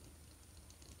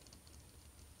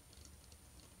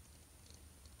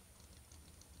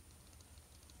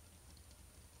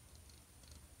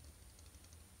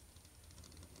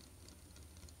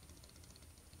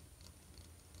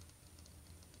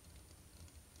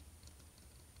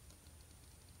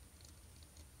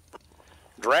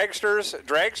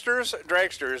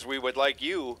 Dragsters, we would like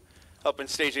you up in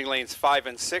staging lanes 5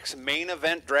 and 6. Main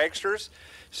event dragsters,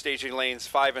 staging lanes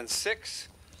 5 and 6.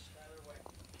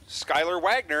 Skylar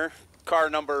Wagner, car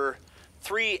number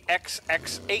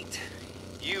 3XX8.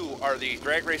 You are the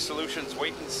Drag Race Solutions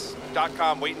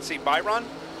 .com wait and see buy run.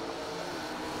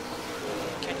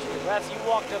 Catch your breath. You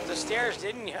walked up the stairs,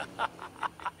 didn't you?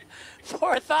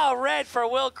 4th thou red for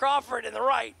Will Crawford in the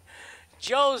right.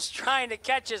 Joe's trying to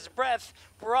catch his breath.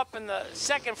 We're up in the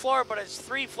 2nd floor, but it's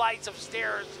 3 flights of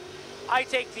stairs. I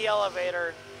take the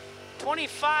elevator.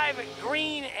 25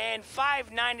 green and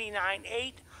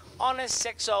 599.8 on a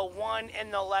 601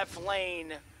 in the left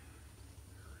lane.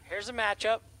 Here's a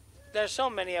matchup. There's so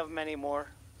many of them anymore.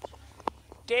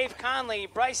 Dave Conley,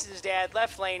 Bryce's dad,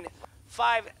 left lane,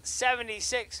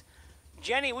 576.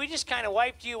 Jenny, we just kind of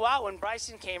wiped you out when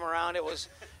Bryson came around. It was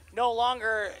no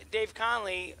longer Dave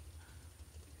Conley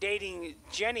dating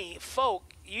Jenny Folk.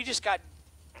 You just got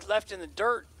left in the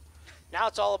dirt. Now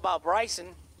it's all about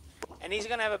Bryson, and he's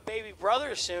going to have a baby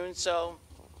brother soon. So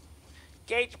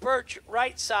Gage Birch,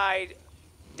 right side.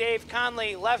 Dave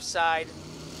Conley, left side.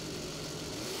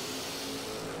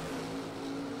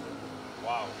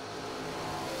 Wow.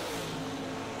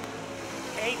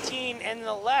 18 in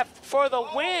the left for the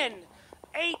win.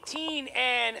 18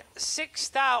 and 6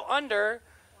 thou under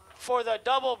for the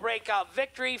double breakout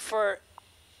victory for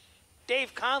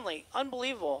Dave Conley.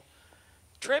 Unbelievable.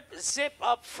 Trip zip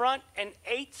up front and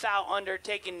 8 thou under,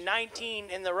 taking 19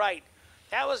 in the right.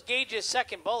 That was Gage's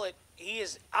second bullet. He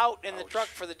is out in the truck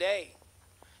for the day.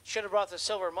 Should have brought the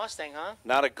silver Mustang, huh?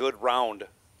 Not a good round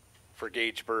for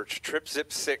Gage Birch. Trip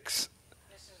zip 6.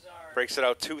 This is our. Breaks it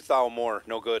out 2 thou more.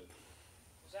 No good.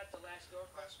 Was that the last door?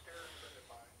 Last pair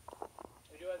of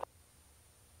we do have.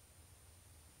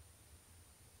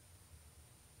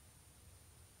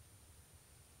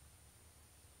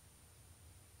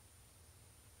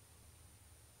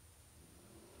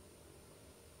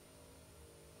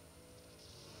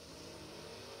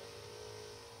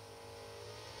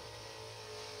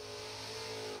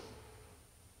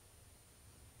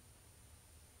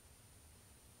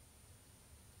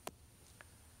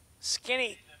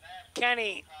 Skinny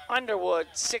Kenny Underwood,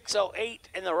 608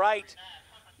 in the right.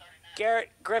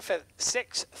 Garrett Griffith,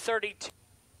 632.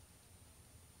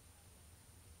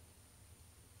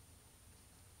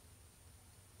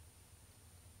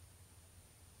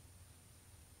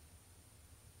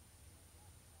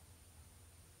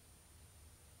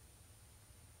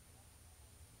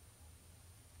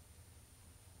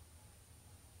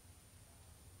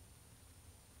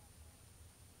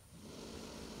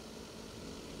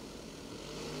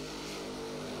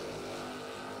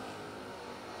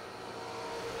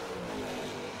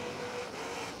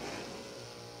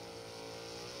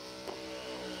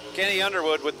 Kenny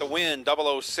Underwood with the win,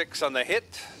 006 on the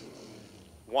hit,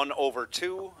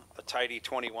 1/2, a tidy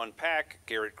 21 pack.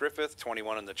 Garrett Griffith,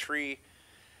 21 in the tree,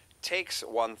 takes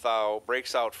 1 thou,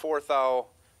 breaks out 4 thou,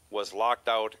 was locked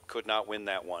out, could not win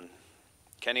that one.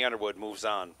 Kenny Underwood moves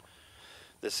on.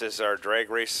 This is our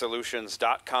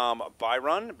DragRaceSolutions.com buy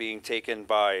run being taken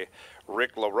by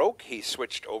Rick LaRoque. He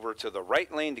switched over to the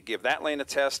right lane to give that lane a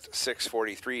test,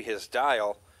 643 his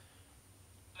dial.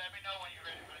 Let me know when you're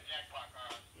ready for the jackpot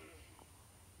card.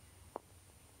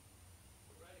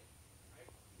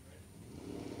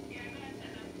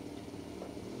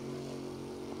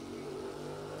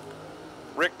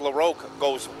 Rick LaRoque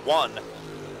goes 1.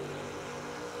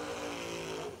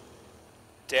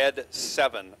 Dead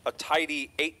 7. A tidy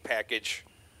 8 package.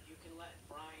 You can let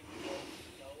Brian know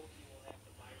he will have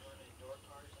to buy run and door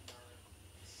cars, and there are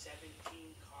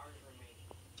 17 cars remaining.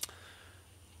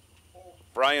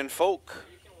 Brian Folk.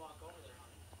 You can walk over there,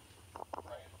 honey.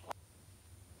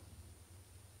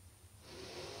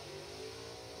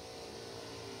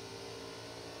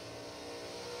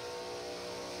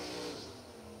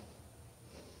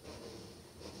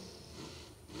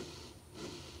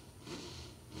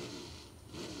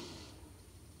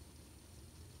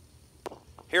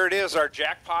 Here it is, our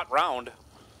jackpot round.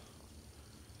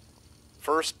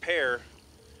 First pair,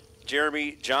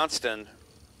 Jeremy Johnston,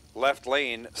 left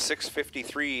lane,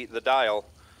 653 the dial.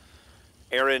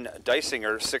 Aaron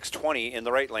Dysinger, 620 in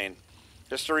the right lane.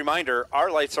 Just a reminder,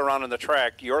 our lights are on the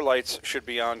track. Your lights should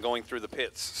be on going through the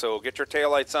pits. So get your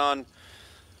taillights on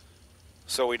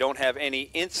so we don't have any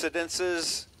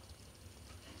incidences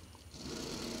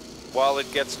while it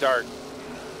gets dark.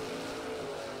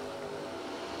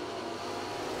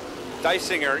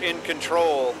 Dysinger in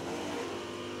control,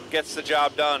 gets the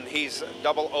job done. He's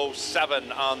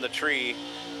 007 on the tree.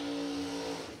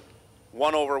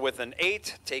 1 over with an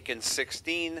 8, taken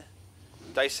 16.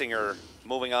 Dysinger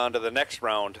moving on to the next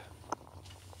round.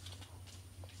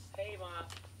 Hey, Ma,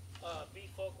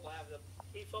 B-Folk will have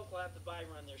the buy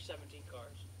run. There's 17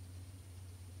 cars.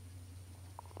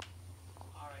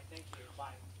 All right, thank you.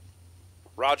 Bye.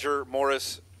 Roger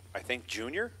Morris, I think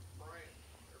Jr.?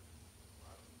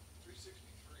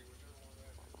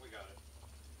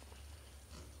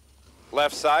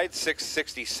 Left side,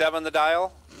 667 the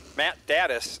dial. Matt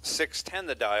Daddis, 610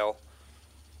 the dial.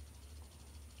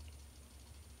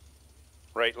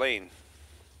 Right lane.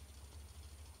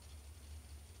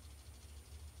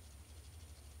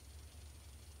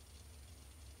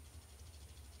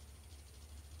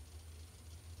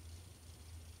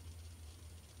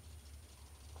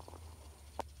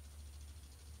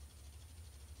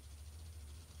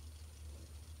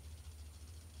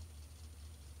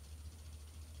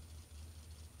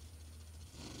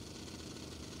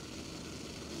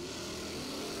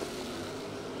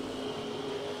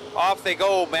 Off they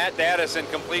go. Matt Daddis in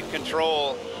complete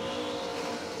control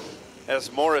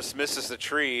as Morris misses the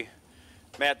tree.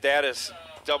 Matt Daddis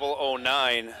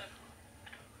 009.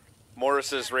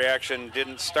 Morris's reaction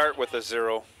didn't start with a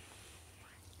 0.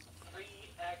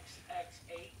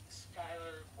 3XX8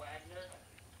 Skylar Wagner.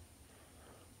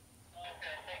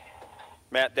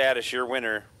 Matt Daddis, your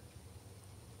winner.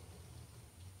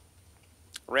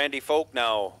 Randy Folk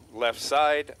now left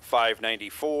side,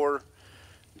 594.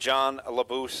 John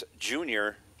LaBouse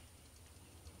Jr.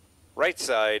 right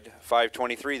side,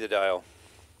 523 the dial.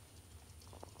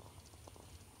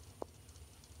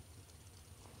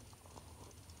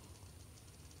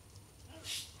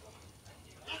 Is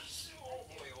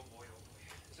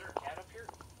there a cat up here?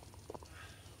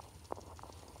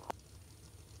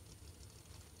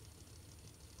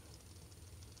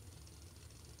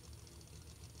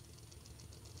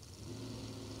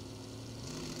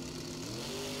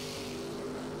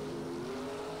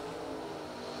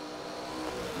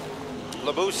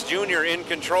 LaBouse Jr. in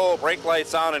control, brake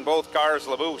lights on in both cars.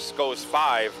 LaBouse goes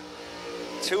 5.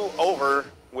 2 over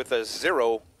with a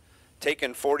 0,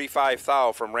 taking 45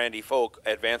 thou from Randy Folk,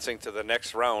 advancing to the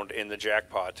next round in the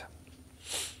jackpot.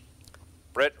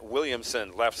 Brett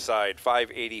Williamson, left side,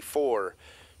 584.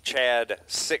 Chad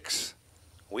 6,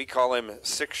 we call him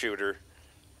 6-shooter,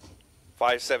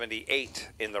 578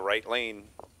 in the right lane.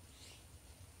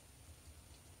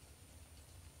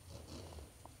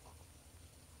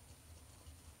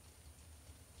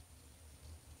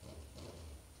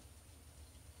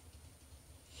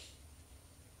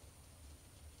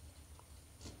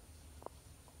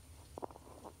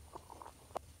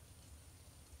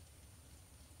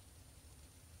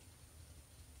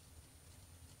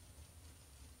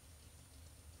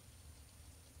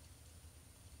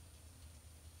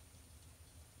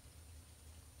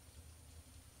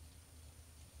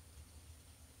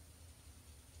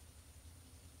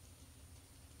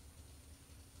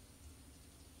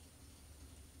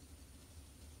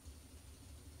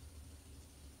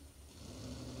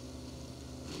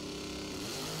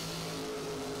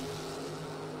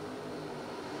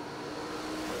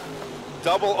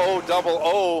 Double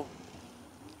O,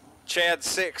 Chad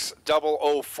 6,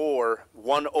 004,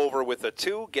 1 over with a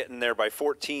 2, getting there by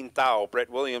 14 thou. Brett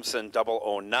Williamson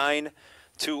 009,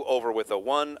 2 over with a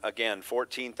 1, again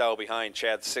 14 thou behind.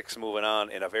 Chad 6 moving on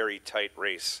in a very tight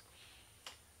race.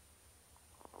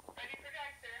 Ready for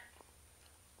dragster.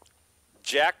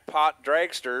 Jackpot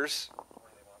Dragsters.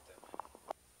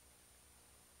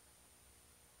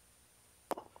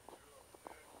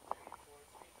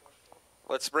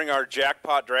 Let's bring our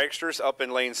Jackpot Dragsters up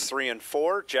in lanes 3 and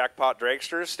 4. Jackpot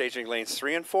Dragsters, staging lanes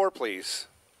 3 and 4, please.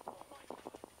 I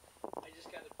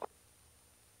just got to...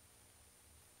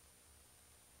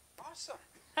 Awesome.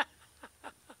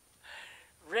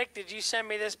 Rick, did you send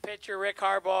me this picture, Rick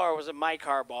Harbaugh, or was it Mike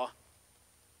Harbaugh?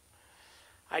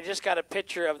 I just got a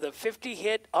picture of the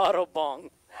 50-hit Autobong,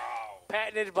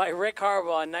 patented by Rick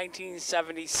Harbaugh in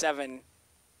 1977.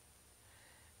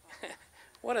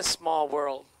 What a small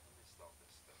world.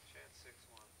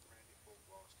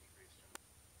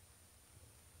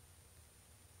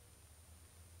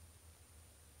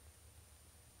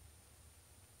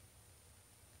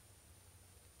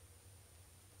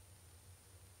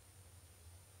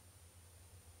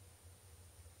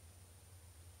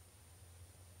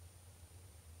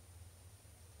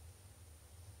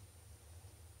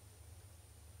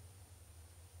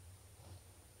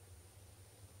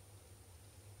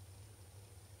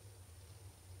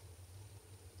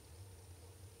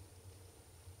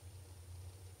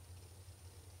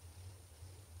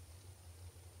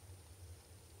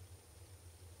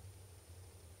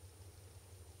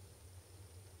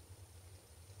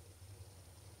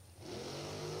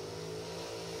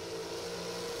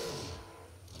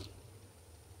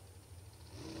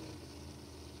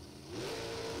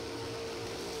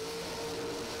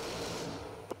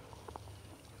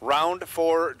 Round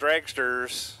 4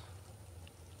 dragsters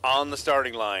on the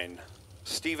starting line.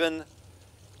 Stephen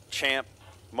Champ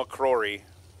McCrory,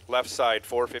 left side,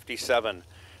 457.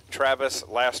 Travis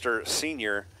Laster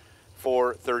Sr.,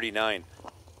 439.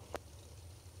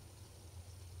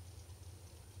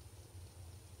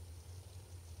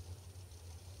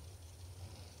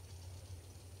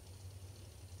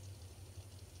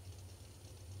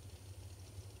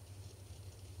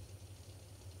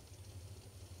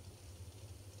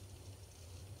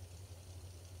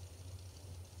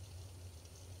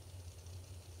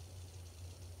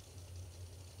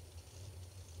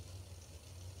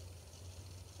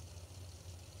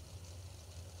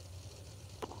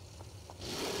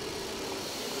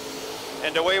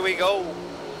 And away we go.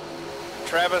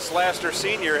 Travis Laster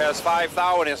Sr. has 5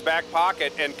 thou in his back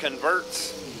pocket and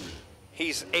converts.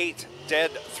 He's 8,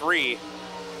 dead 3,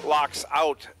 locks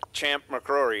out Champ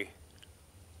McCrory.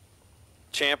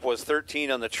 Champ was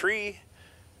 13 on the tree,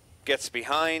 gets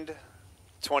behind,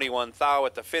 21 thou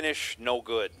at the finish, no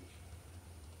good.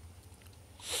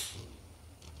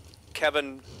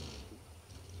 Kevin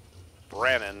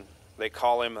Brannon, they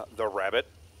call him the Rabbit,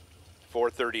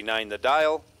 439 the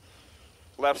dial.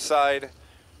 Left side,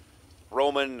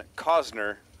 Roman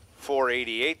Cosner,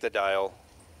 488 the dial,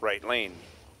 right lane.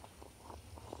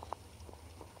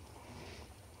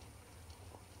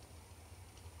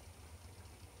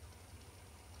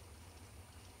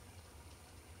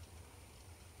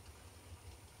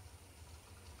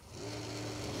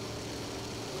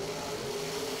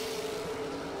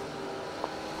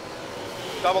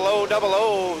 Double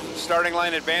O, starting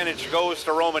line advantage goes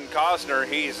to Roman Cosner.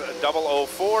 He's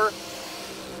 004,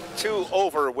 2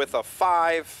 over with a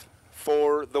 5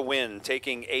 for the win,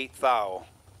 taking 8 thou,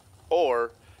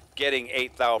 or getting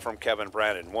 8 thou from Kevin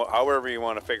Brannon, however you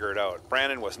want to figure it out.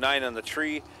 Brannon was 9 on the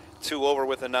tree, 2 over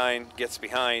with a 9, gets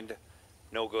behind,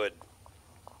 no good.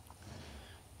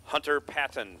 Hunter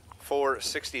Patton,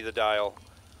 460 the dial,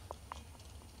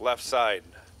 left side.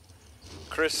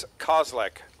 Chris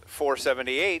Kozlek,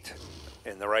 478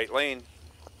 in the right lane.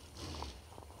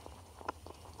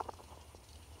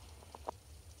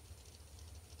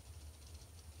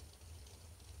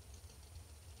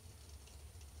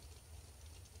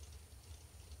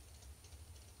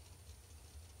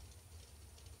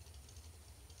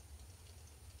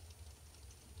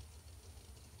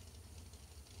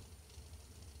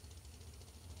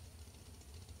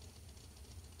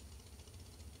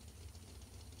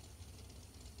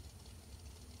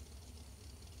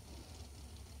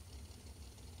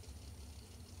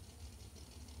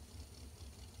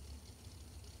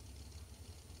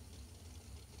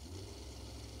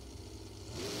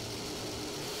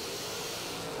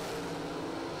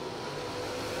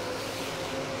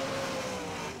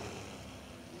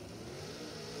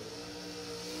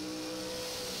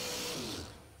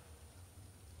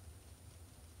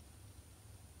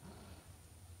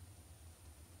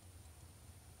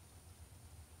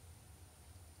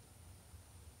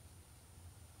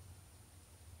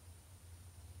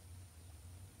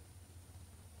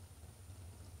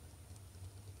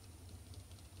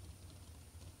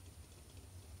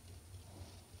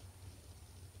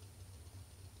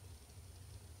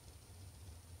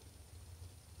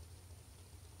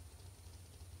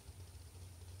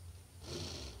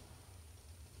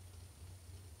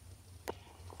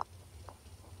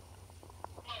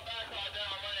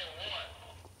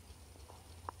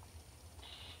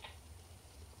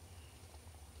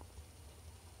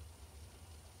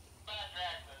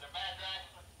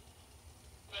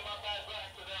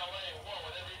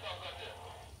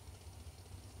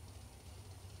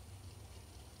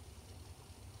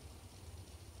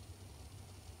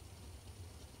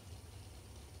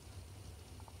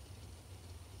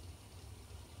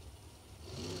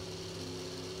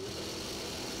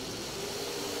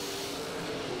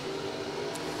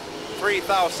 Three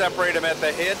thou separate him at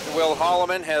the hit. Will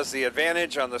Holloman has the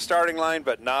advantage on the starting line,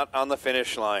 but not on the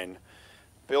finish line.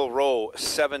 Bill Rowe,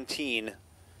 17,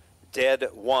 dead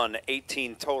 1,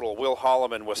 18 total. Will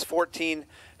Holloman was 14,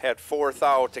 had 4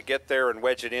 thou to get there and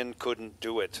wedge it in, couldn't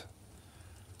do it.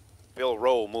 Bill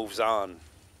Rowe moves on.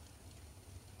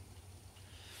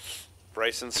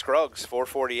 Bryson Scruggs,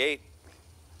 448,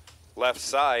 left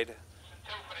side.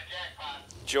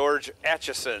 George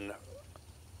Atchison,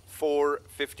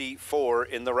 454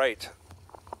 in the right.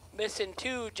 Missing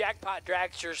 2 jackpot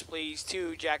dragsters, please.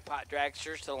 2 jackpot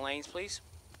dragsters to the lanes, please.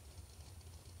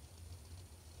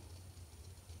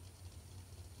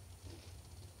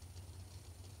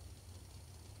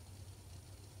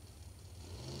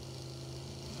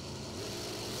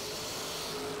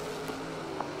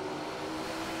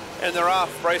 And they're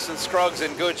off. Bryson Scruggs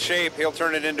in good shape. He'll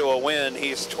turn it into a win.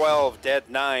 He's 12, dead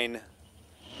 9.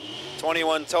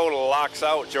 21 total, locks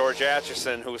out George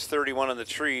Atchison, who's 31 on the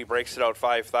tree, breaks it out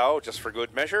 5 thou, just for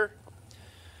good measure.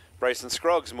 Bryson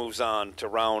Scruggs moves on to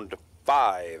round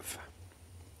 5.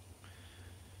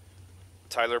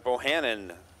 Tyler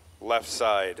Bohannon, left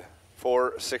side,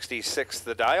 466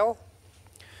 the dial.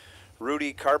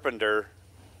 Rudy Carpenter,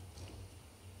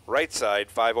 right side,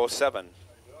 507.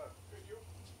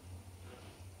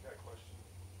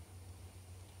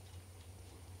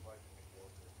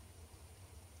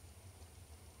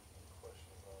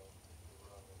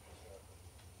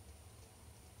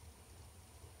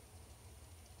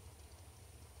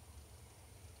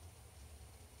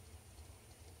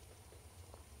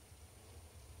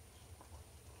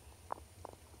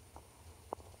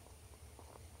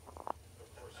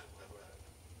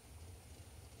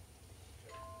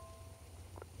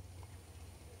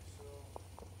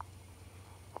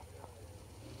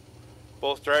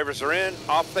 Both drivers are in.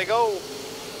 Off they go.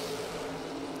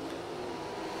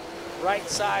 Right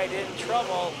side in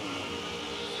trouble.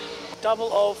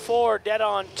 004 dead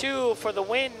on 2 for the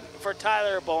win for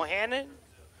Tyler Bohannon.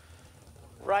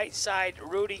 Right side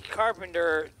Rudy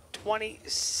Carpenter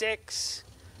 26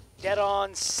 dead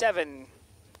on 7.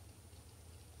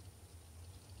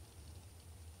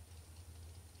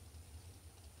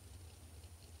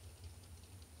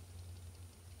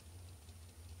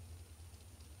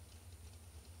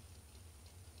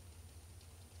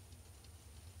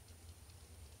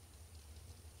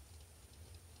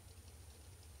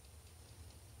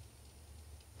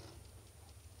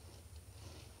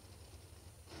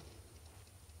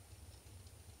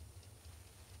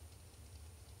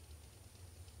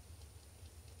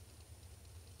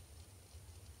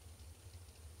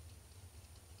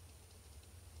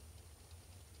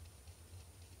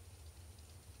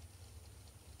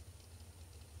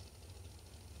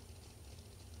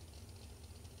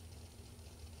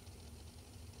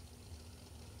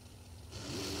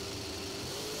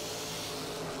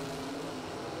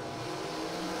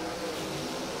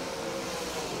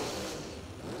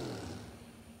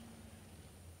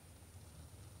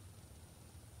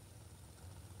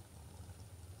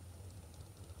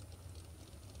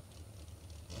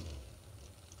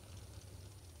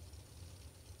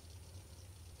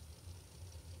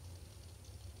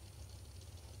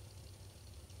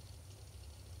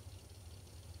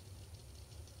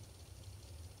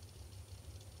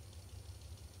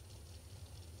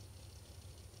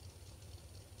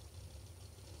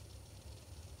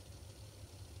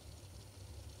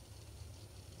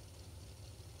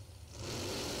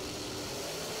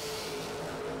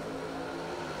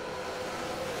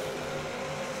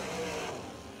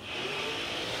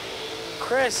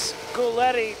 Chris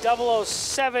Gouletti,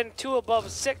 007, 2 above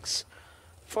 6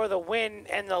 for the win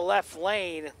in the left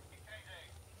lane.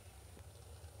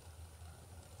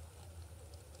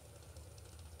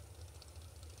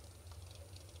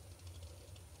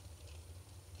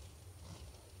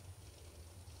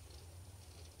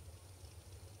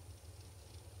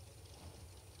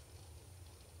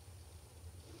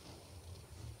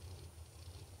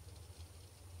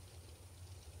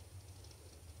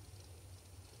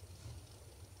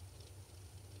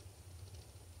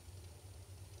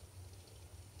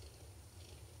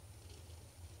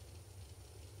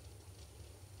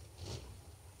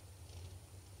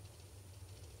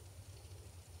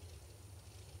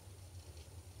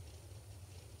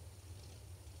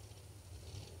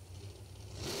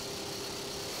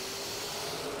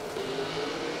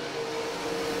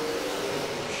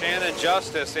 Shannon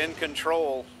Justice in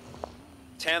control.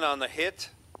 10 on the hit.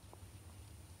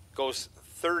 Goes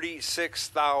 36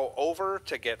 thou over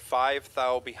to get 5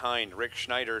 thou behind. Rick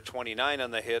Schneider, 29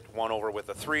 on the hit, 1 over with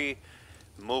a 3.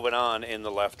 Moving on in the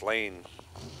left lane.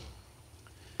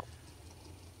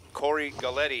 Corey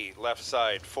Galletti, left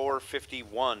side,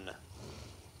 451.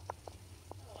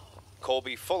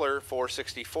 Colby Fuller,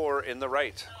 464 in the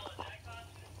right.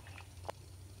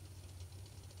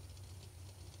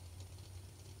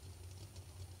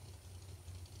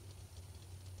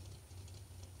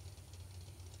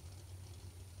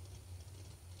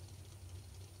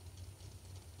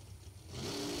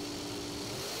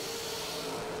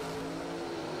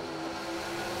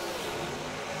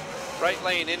 Right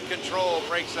lane in control,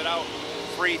 breaks it out.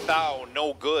 3 thou,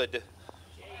 no good.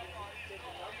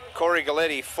 Corey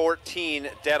Galletti, 14,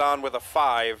 dead on with a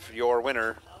 5, your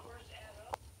winner.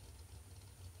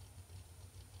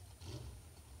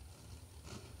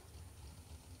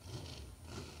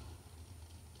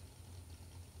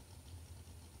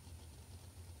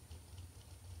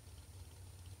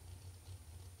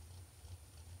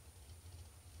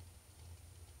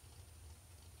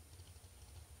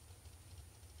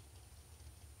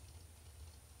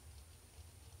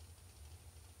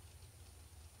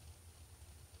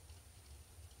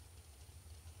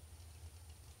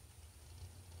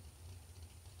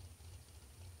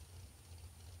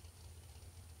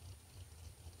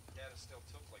 Still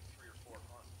took like 3 or 4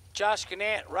 months. Josh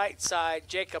Gannett, right side.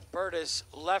 Jacob Burtis,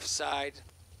 left side.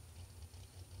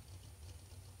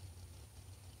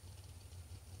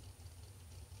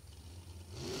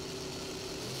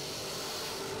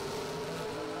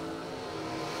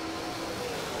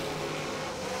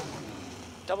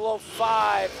 Double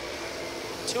 05,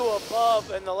 2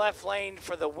 above in the left lane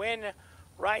for the win.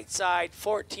 Right side,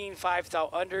 14, 5 thou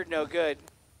under, no good.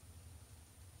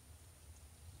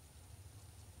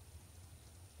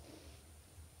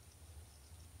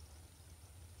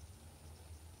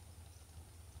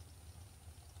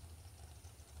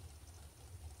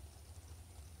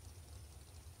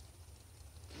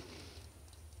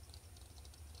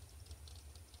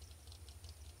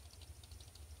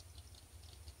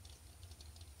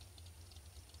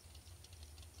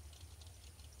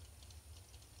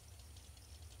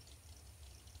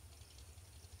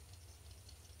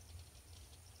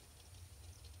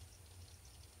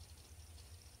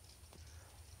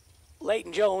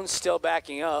 Leighton Jones still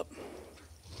backing up.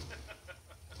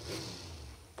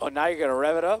 Oh, now you're going to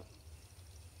rev it up?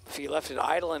 If you left it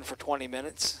idling for 20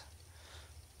 minutes,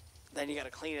 then you got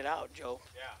to clean it out, Joe.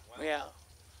 Yeah. Well. Yeah.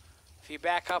 If you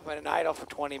back up at an idle for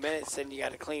 20 minutes, then you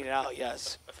got to clean it out,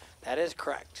 yes. That is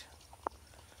correct.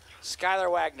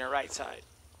 Skylar Wagner, right side.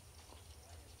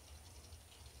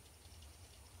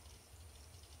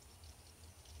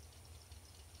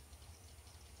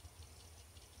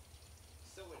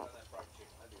 Still waiting on that fried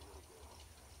chicken. That'd be really good.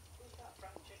 Who's got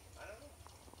fried chicken? I don't know.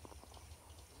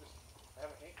 I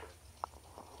haven't hankering.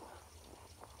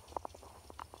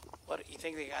 What, you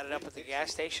think they got it up at the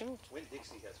gas station?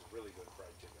 Winn-Dixie has really good fried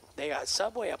chicken. They got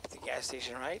Subway up at the gas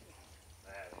station, right?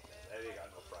 They ain't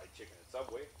got no fried chicken at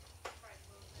Subway.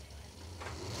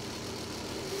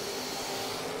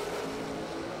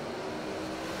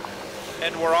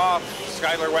 And we're off.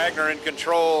 Skylar Wagner in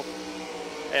control.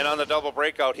 And on the double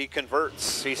breakout, he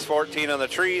converts. He's 14 on the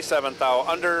tree, 7th thou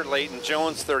under. Leighton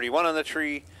Jones, 31 on the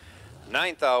tree,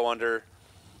 9th thou under.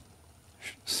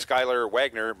 Skylar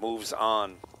Wagner moves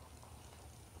on.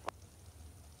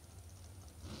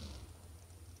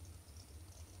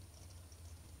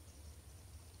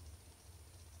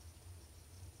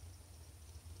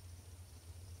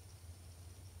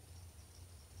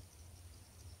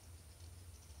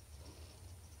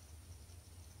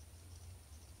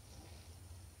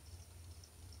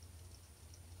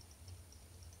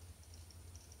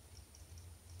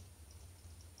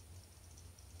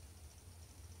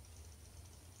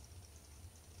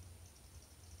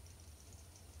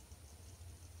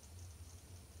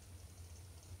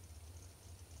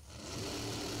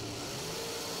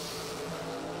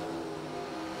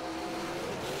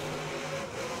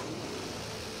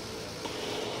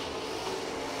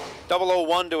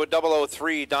 .001 to a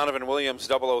 003, Donovan Williams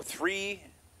 003,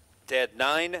 dead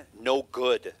 9, no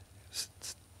good.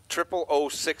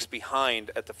 0006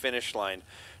 behind at the finish line.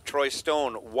 Troy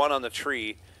Stone 1 on the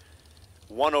tree,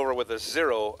 1 over with a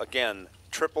 0, again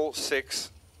 666,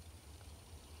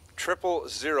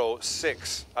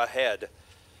 0006 ahead,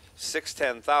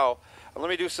 610 thou. Let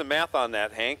me do some math on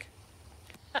that, Hank.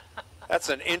 That's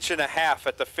an inch and a half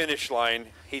at the finish line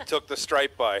he took the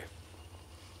stripe by.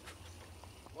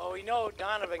 Well, we know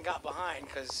Donovan got behind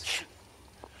because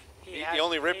he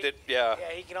only ripped it, yeah.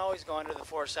 Yeah, he can always go under the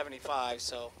 475.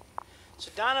 So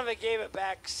Donovan gave it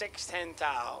back 610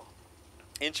 thou.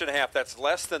 Inch and a half. That's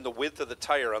less than the width of the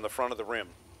tire on the front of the rim.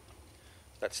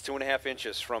 That's 2.5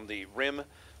 inches from the rim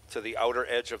to the outer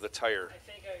edge of the tire. I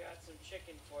think I got some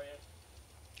chicken for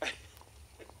you.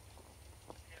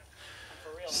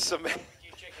 For real.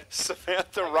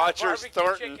 Samantha Rogers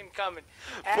Thornton,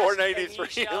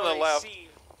 493 on the left.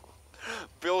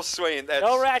 Bill Swain, that's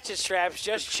no ratchet straps,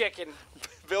 just chicken.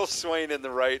 Bill Swain in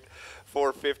the right,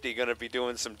 450, going to be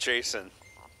doing some chasing.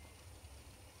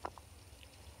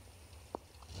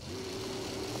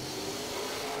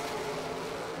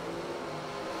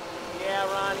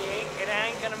 Yeah, Ronnie, it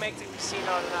ain't going to make the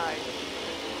casino tonight.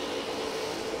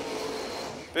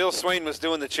 Bill Swain was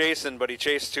doing the chasing, but he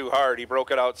chased too hard. He broke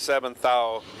it out 7th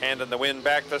thou, handing the win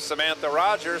back to Samantha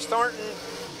Rogers Thornton,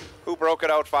 who broke it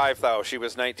out 5th thou. She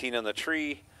was 19 on the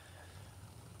tree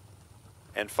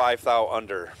and 5th thou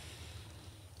under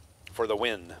for the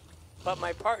win. But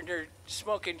my partner,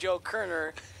 Smoking Joe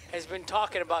Kerner, has been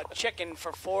talking about chicken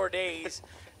for 4 days,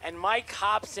 and Mike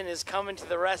Hobson is coming to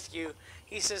the rescue.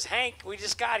 He says, Hank, we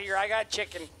just got here. I got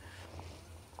chicken.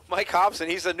 Mike Hobson,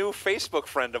 he's a new Facebook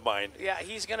friend of mine. Yeah,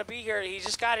 he's going to be here. He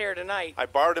just got here tonight. I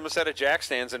borrowed him a set of jack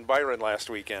stands in Byron last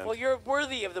weekend. Well, you're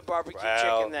worthy of the barbecue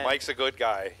chicken then. Mike's a good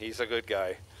guy. He's a good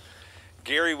guy.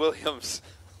 Gary Williams,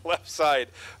 left side,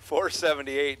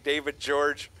 478. David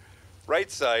George, right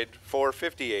side,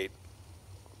 458.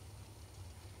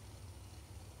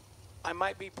 I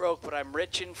might be broke, but I'm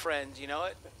rich in friends. You know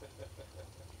it?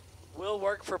 We'll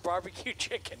work for barbecue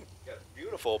chicken. Got a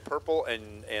beautiful purple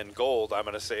and gold, I'm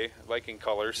going to say, Viking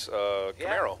colors,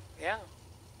 Camaro. Yeah.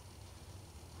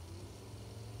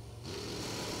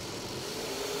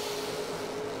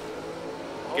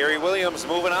 Gary Williams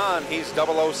moving on. He's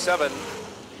 007.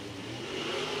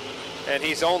 And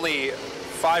he's only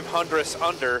 500ths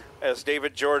under as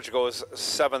David George goes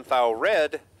 7th thou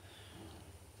red.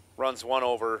 Runs 1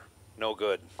 over, no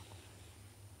good.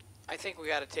 I think we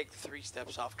got to take the 3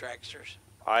 steps off dragsters.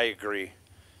 I agree.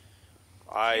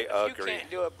 I If agree. you can't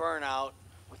do a burnout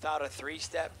without a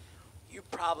 3-step, you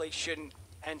probably shouldn't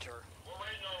enter. We're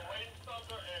waiting on Wayne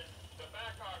Sumter and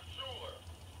Tabakar Schuler.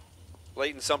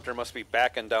 Leighton Sumter must be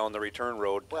backing down the return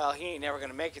road. Well, he ain't never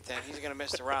going to make it then. He's going to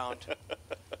miss the round.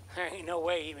 There ain't no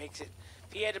way he makes it.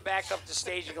 If he had to back up the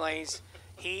staging lanes,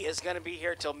 he is going to be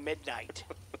here till midnight.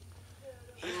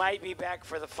 He might be back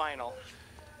for the final.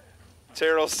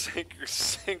 Terrell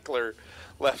Sinkler,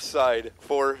 left side,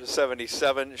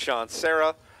 477. Sean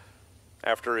Serra,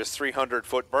 after his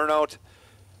 300-foot burnout,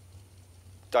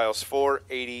 dials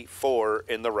 484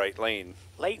 in the right lane.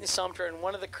 Leighton Sumter and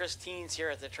one of the Christines here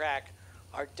at the track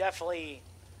are definitely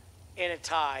in a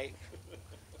tie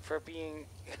for being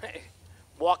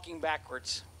walking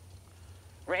backwards.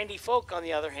 Randy Folk, on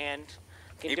the other hand,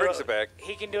 He brings it back.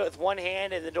 He can do it with one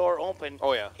hand and the door open.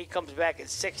 Oh, yeah. He comes back at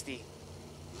 60.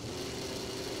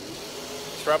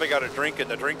 He's probably got a drink in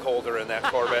the drink holder in that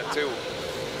Corvette, too.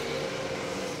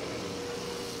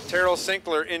 Terrell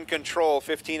Sinkler in control,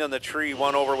 15 on the tree,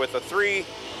 1 over with a 3.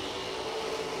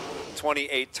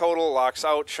 28 total, locks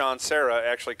out. Sean Serra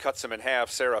actually cuts him in half.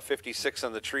 Serra 56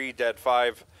 on the tree, dead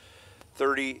 5.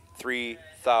 33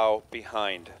 thou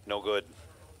behind. No good.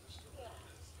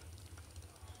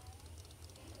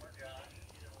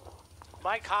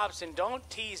 Mike Hobson, don't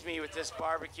tease me with this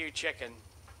barbecue chicken.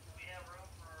 We have room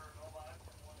for no box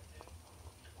from 1 and 2.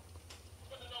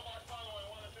 Put the no box final in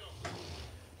 1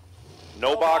 and 2.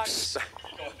 No box.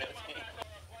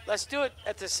 Let's do it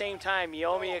at the same time. You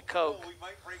owe me a Coke. We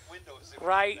might break windows if we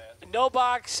Right. do that. No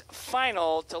box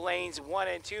final to lanes 1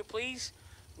 and 2, please.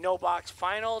 No box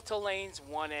final to lanes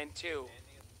 1 and 2.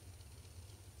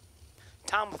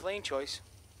 Tom with lane choice.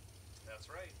 That's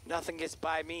right. Nothing gets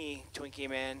by me, Twinkie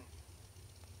man.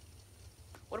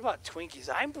 What about Twinkies?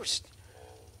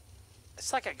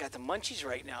 It's like I got the munchies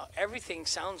right now. Everything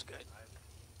sounds good.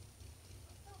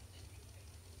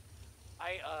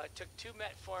 I took 2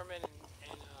 metformin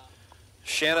and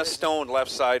Shanna Stone,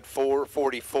 left side,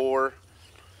 444.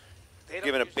 they don't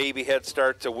Giving a use- baby head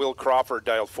start to Will Crawford,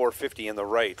 dialed 450 in the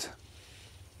right.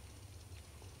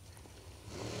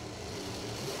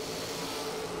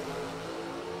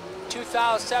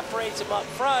 $2,000 separates him up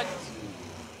front.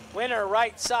 Winner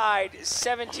right side,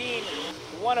 17,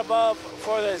 1 above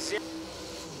for the 0.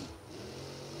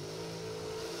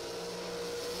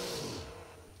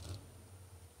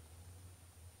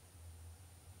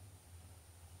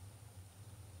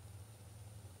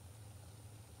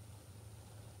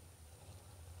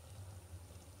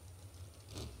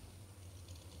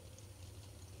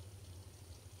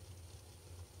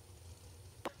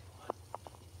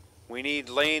 We need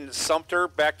Lane Sumter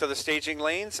back to the staging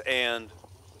lanes and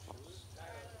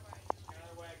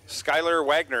Skylar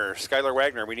Wagner. Skylar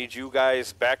Wagner, we need you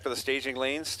guys back to the staging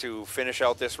lanes to finish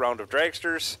out this round of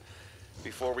dragsters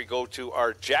before we go to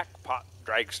our jackpot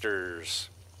dragsters.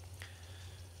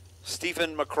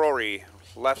 Stephen McCrory,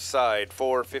 left side,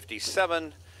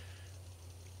 457.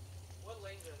 What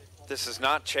lanes are they pulling? This is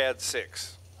not Chad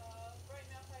 6 Right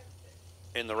now, 5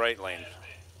 6. in the right lane.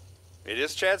 It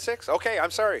is Chad 6? Okay,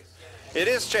 I'm sorry. It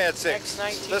is Chad 6,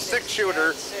 X19 the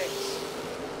 6-shooter, 6.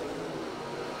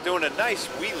 doing a nice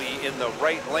wheelie in the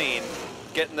right lane,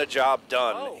 getting the job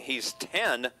done. Oh. He's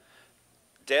 10,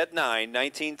 dead 9,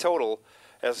 19 total,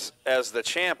 as the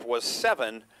champ was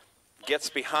 7, gets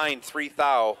behind 3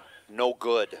 thou, no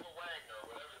good.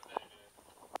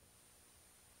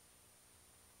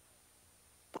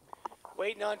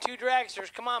 Waiting on 2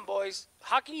 dragsters. Come on, boys.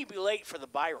 How can you be late for the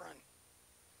buy run?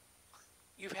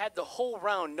 You've had the whole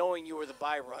round knowing you were the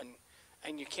buy run,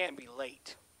 and you can't be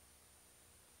late.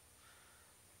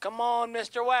 Come on,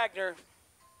 Mr. Wagner.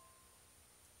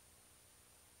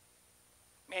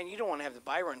 Man, you don't want to have the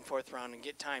buy run 4th round and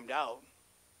get timed out.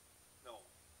 No.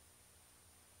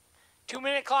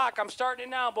 2-minute clock. I'm starting it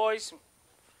now, boys.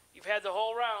 You've had the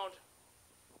whole round.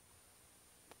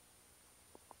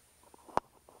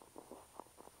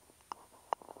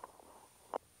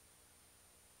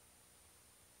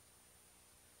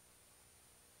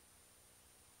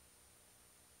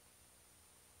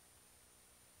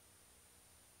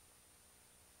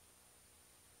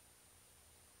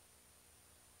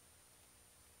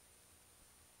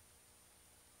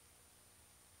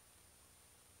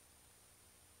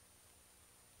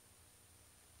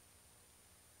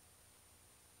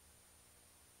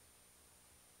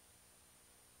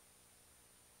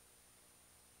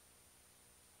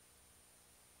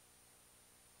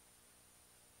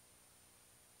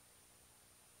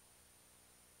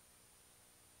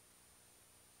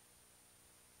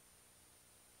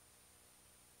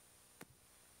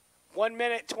 One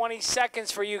minute, 20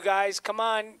 seconds for you guys. Come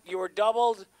on, you were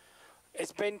doubled.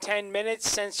 It's been 10 minutes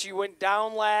since you went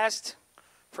down last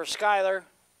for Skylar.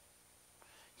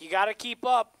 You got to keep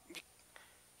up.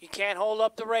 You can't hold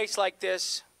up the race like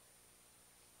this.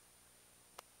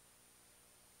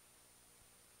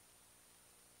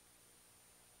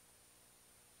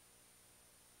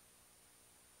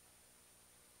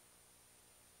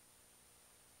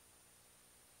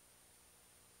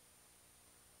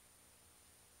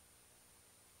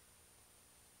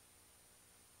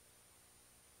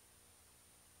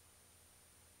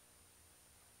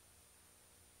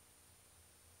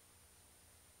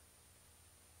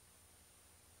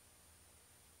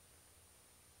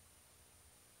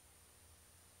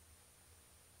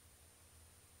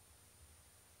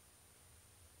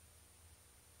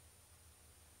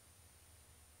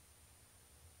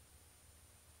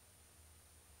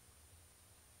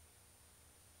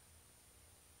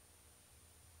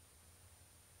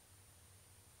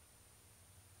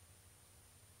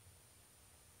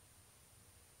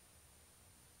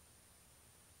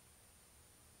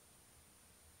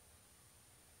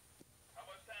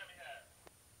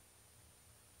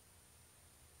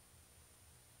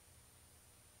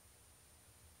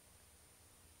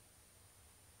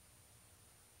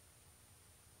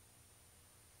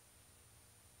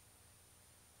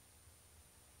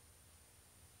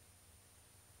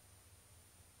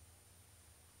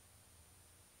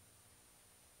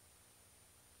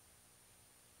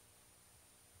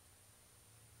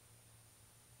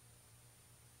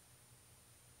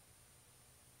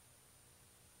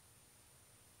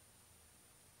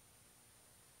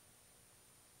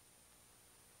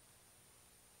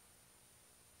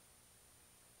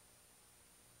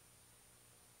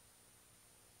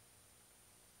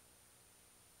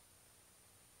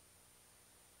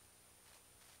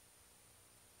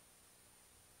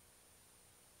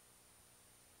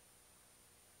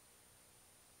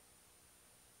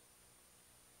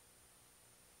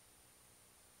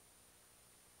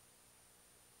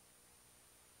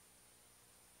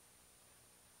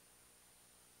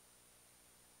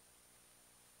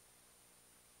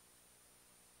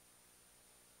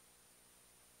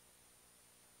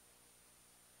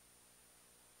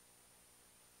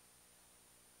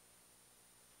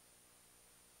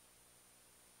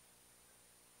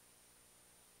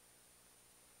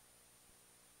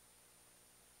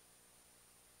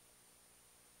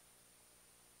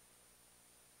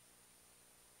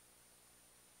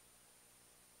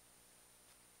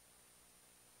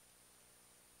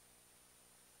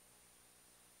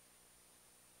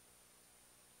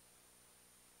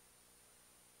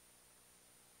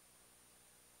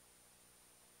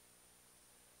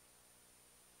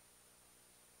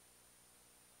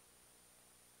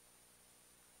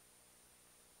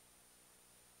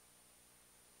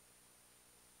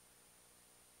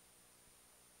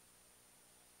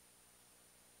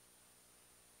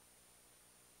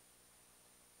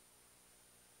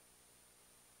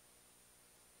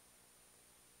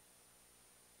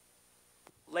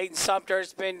 Leighton Sumter,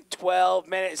 it's been 12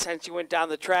 minutes since you went down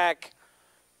the track.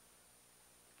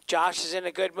 Josh is in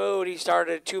a good mood. He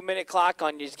started a 2-minute clock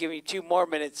on you. He's giving you 2 more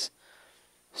minutes.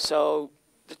 So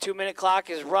the 2-minute clock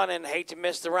is running. I hate to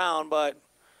miss the round, but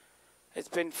it's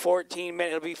been 14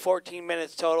 minutes. It'll be 14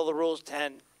 minutes total. The rule's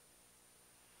 10.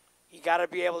 You got to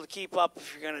be able to keep up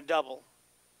if you're going to double.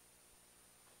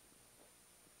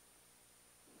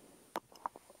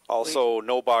 Also,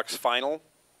 no box final.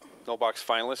 No box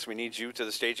finalists. We need you to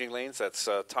the staging lanes. That's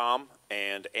Tom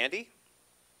and Andy.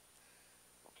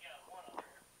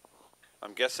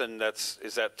 I'm guessing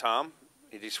is that Tom?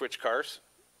 Did he switch cars?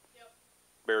 Yep.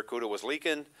 Barracuda was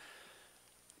leaking.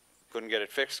 Couldn't get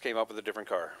it fixed. Came up with a different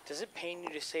car. Does it pain you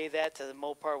to say that the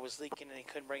Mopar was leaking and he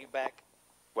couldn't bring it back?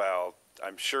 Well,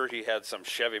 I'm sure he had some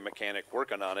Chevy mechanic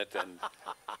working on it, and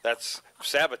that's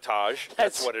sabotage.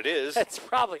 That's what it is.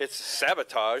 It's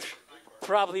sabotage.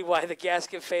 Probably why the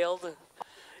gasket failed.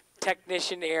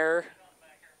 Technician error.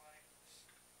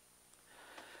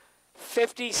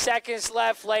 50 seconds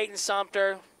left, Leighton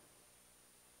Sumter.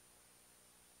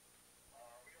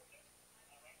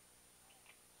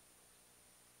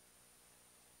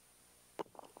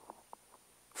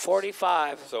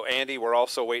 .45. So, Andy, we're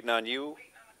also waiting on you.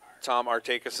 Tom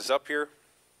Artakis is up here.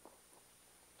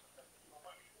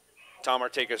 Tom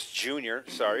Artakis Jr.,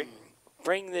 sorry.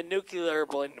 Bring the nuclear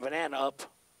banana up.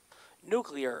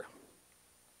 Nuclear.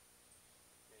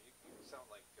 You sound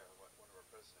like what one of our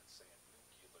presidents saying,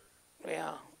 nuclear.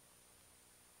 Yeah.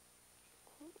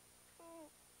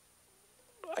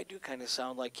 I do kind of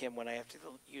sound like him when I have to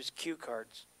use cue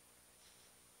cards.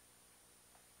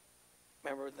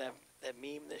 Remember that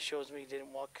meme that shows me he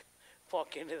didn't walk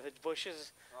into the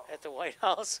bushes at the White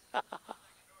House?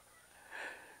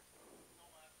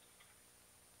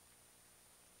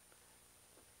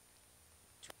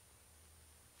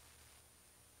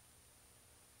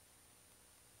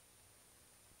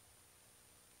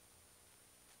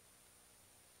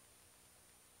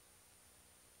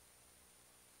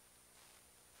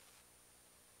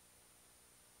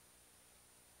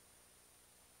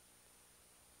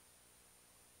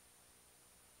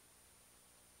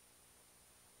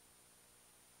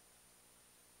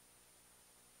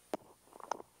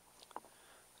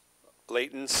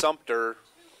 Leighton Sumter,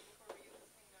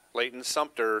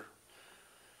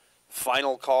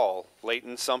 final call.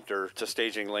 Leighton Sumter to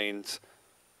staging lanes.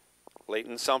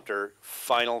 Leighton Sumter,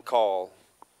 final call.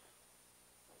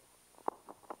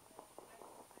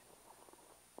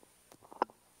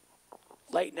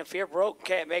 Leighton, if you're broke,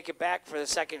 can't make it back for the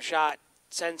second shot,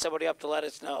 send somebody up to let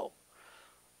us know.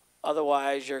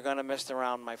 Otherwise, you're going to miss the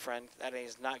round, my friend. That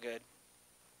is not good.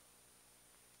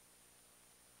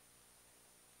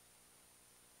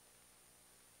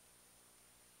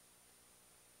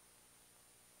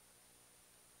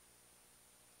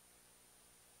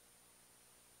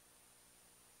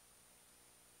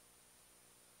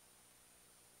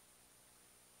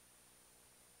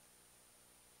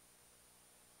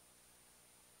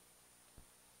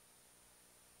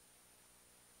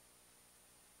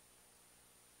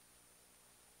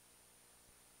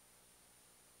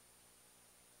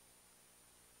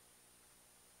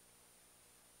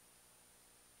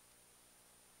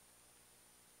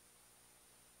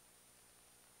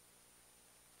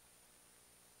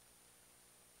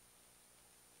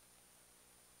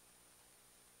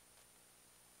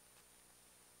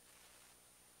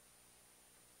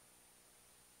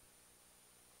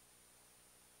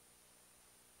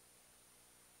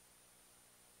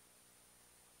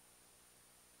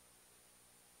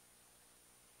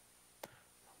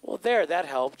 Well, there, that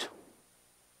helped.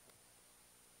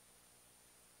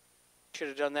 Should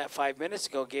have done that 5 minutes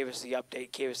ago, gave us the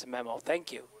update, gave us the memo.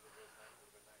 Thank you.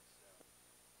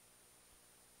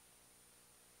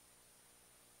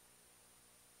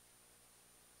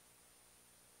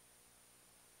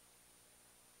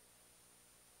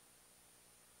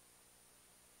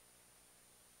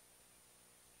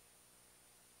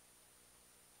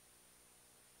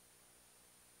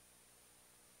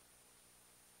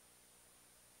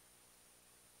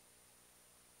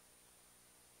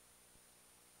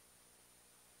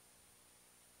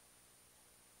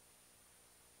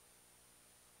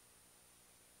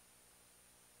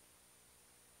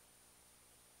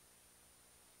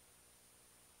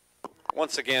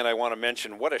 Once again, I want to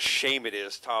mention what a shame it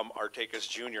is Tom Artakis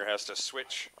Jr. has to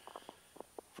switch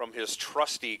from his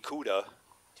trusty Cuda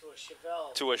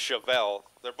to a Chevelle.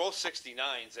 They're both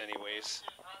 69s anyways.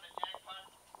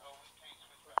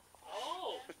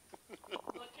 Oh, look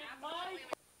at my...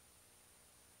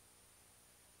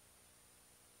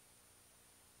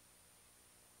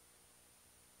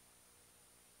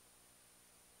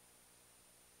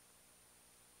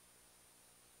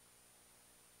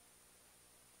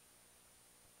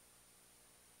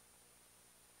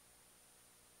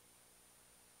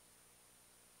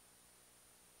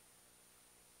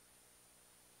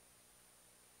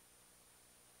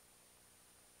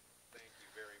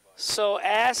 So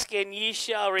ask and ye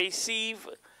shall receive.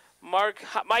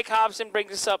 Mike Hobson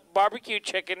brings us up barbecue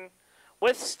chicken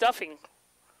with stuffing.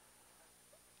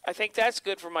 I think that's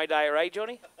good for my diet, right,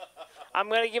 Joni? I'm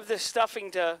going to give the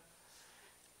stuffing to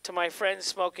my friend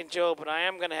Smoking Joe, but I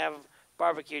am going to have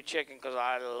barbecue chicken because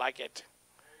I like it.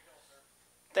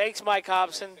 Thanks, Mike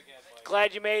Hobson.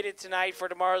 Glad you made it tonight for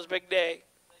tomorrow's big day.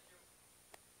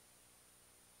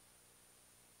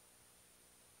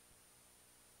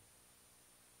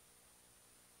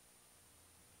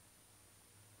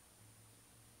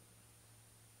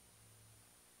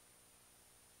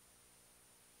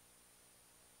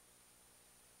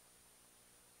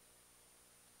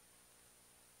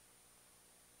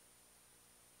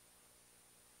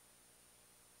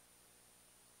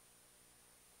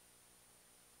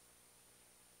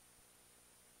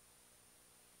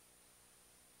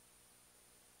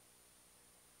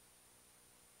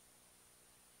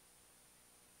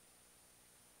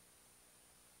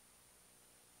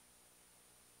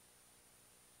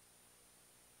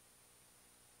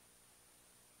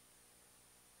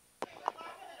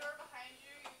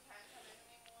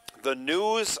 The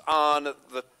news on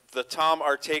the Tom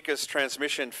Arteka's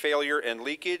transmission failure and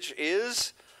leakage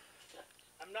is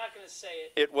I'm not going to say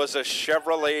it. it was a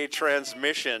Chevrolet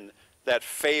transmission that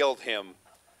failed him.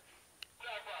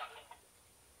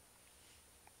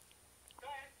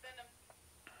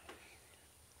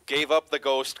 Gave up the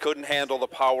Ghost, couldn't handle the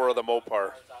power of the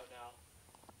Mopar.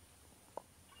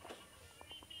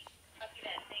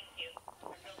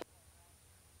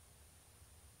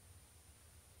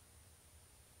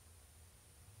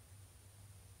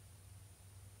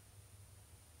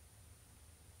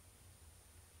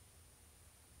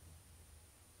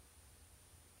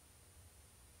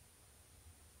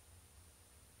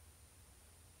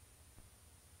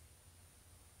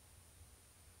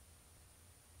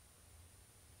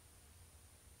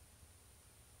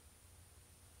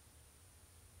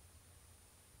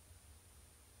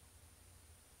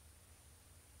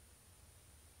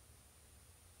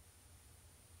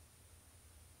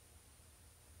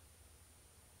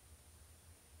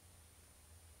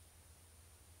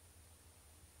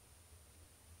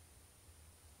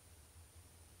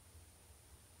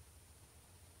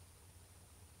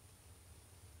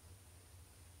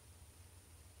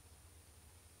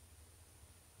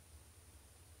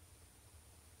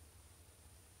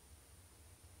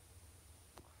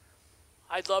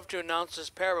 I'd love to announce this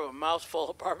pair of a mouthful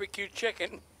of barbecue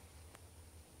chicken.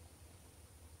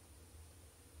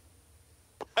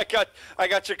 I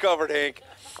got you covered, Hank.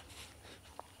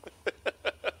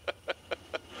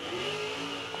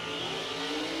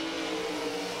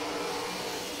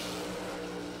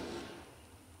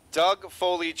 Doug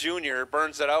Foley Jr.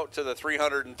 burns it out to the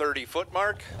 330-foot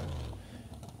mark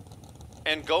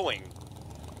and going.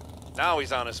 Now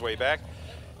he's on his way back.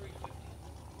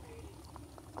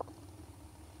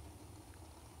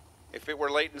 If it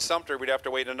were Leighton Sumter, we'd have to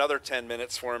wait another 10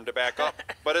 minutes for him to back up.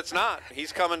 But it's not.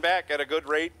 He's coming back at a good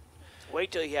rate.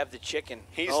 Wait till you have the chicken.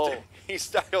 He's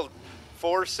dialed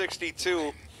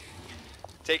 462,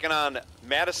 taking on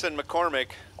Madison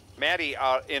McCormick. Maddie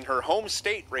in her home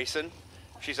state racing.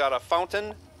 She's out of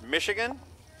Fountain, Michigan.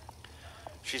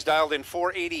 She's dialed in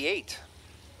 488.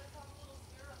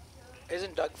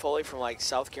 Isn't Doug Foley from like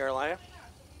South Carolina?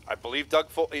 I believe Doug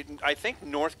Foley, I think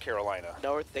North Carolina.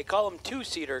 North. They call him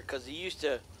two-seater because he used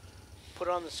to put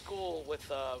on the school with,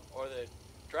 or the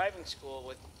driving school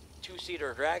with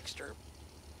two-seater dragster.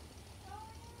 Oh,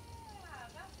 yeah.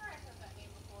 That's where I've heard that name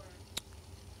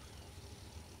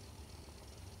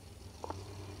before.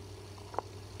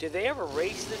 Did they ever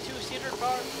race the two-seater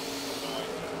car?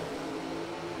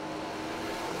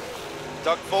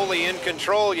 Doug Foley in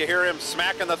control. You hear him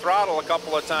smacking the throttle a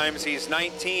couple of times. He's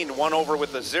 19, one over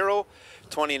with the 0,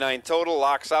 29 total.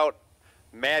 Locks out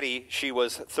Maddie. She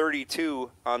was 32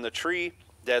 on the tree,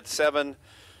 dead 7,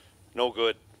 no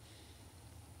good.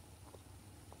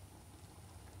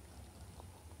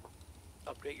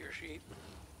 Update your sheet.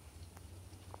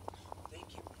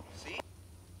 Thank you. See?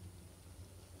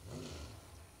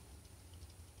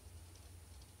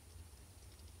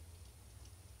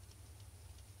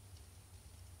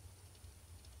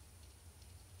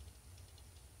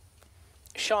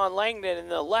 Sean Langdon in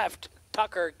the left,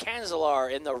 Tucker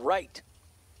Canzelar in the right.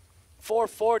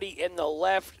 440 in the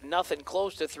left, nothing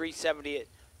close to 370 at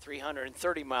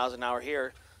 330 miles an hour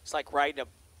here. It's like riding a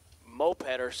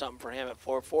moped or something for him at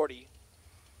 440.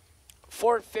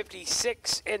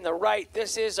 456 in the right.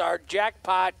 This is our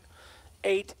Jackpot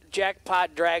 8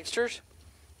 Jackpot Dragsters.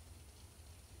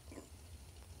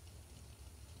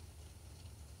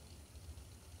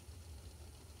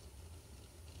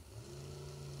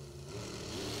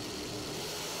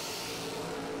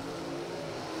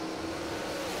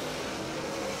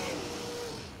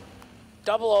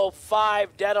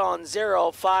 005 dead on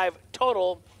 0.5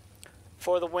 total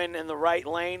for the win in the right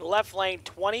lane. Left lane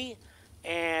 20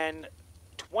 and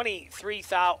 23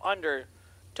 thou under.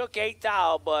 Took 8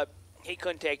 thou, but he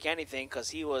couldn't take anything because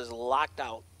he was locked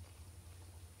out.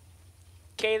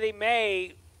 Kaylee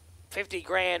May, 50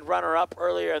 grand runner-up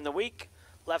earlier in the week.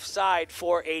 Left side,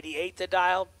 488 the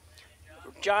dial.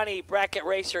 Johnny Bracket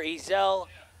Racer Ezel,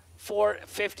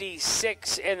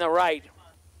 456 in the right.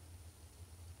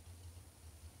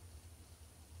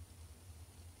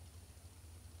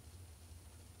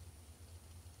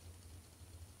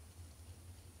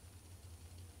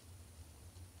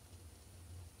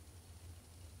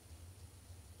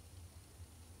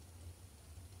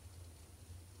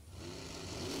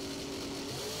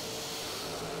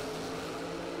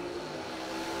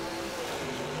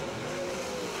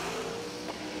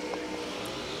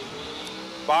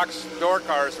 Box door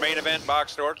cars, main event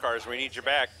box door cars. We need you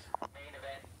back. Main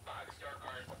event, box door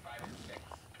cars for 5 and 6.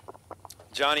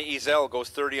 Johnny Ezel goes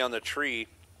 30 on the tree,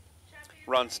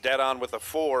 runs dead on with a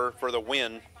 4 for the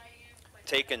win,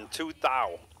 taking 2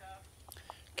 thou.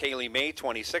 Kaylee May,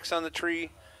 26 on the tree,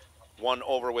 1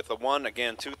 over with a 1,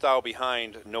 again 2 thou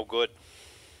behind, no good.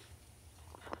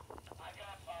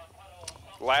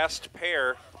 Last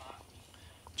pair,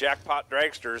 jackpot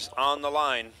dragsters on the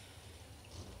line.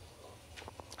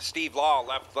 Steve Law,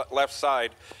 left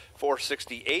side,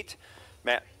 468.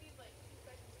 Matt,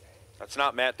 that's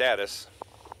not Matt Daddis.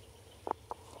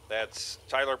 That's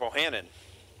Tyler Bohannon.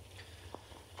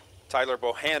 Tyler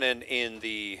Bohannon in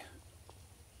the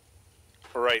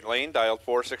right lane, dialed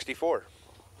 464.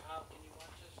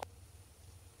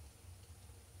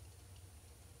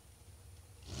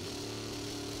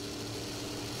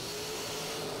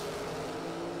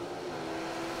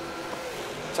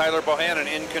 Tyler Bohannon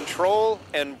in control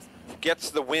and gets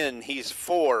the win. He's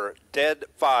 4, dead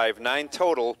 5, 9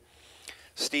 total.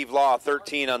 Steve Law,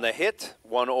 13 on the hit,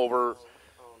 1 over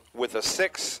with a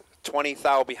 6, 20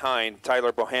 thou behind.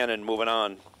 Tyler Bohannon moving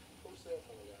on.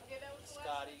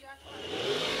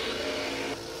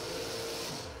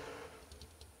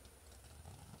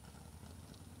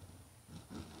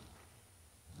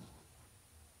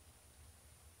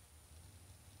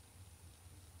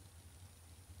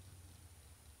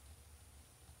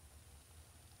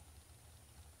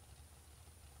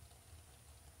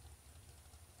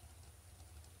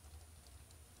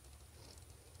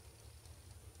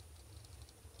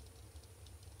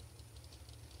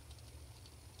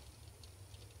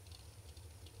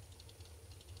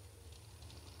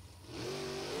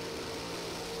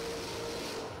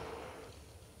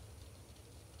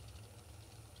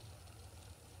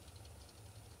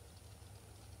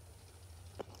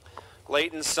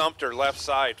 Leighton Sumter, left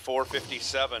side,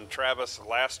 457. Travis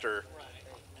Laster,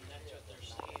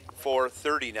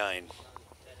 439.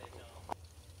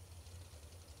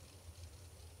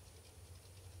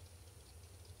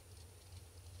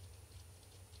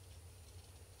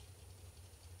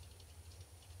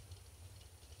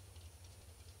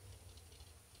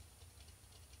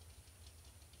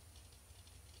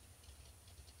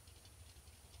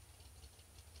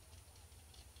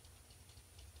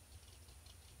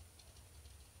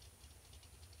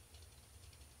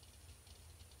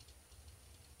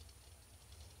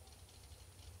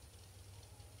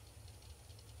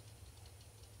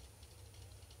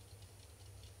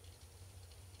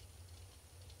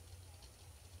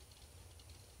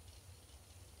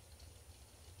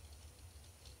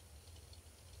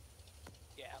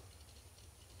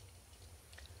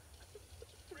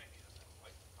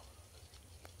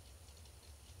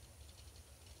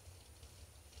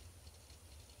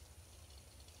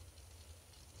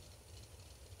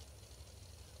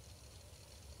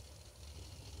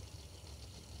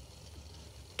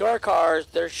 Door cars,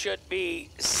 there should be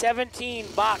 17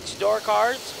 box door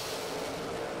cars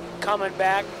coming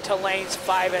back to lanes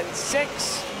 5 and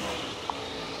 6.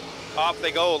 Off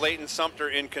they go. Leighton Sumter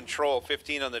in control,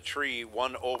 15 on the tree,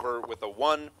 1 over with a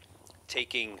 1,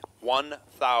 taking 1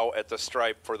 thou at the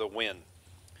stripe for the win.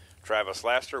 Travis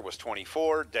Laster was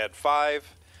 24, dead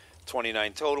 5,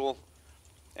 29 total,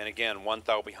 and again 1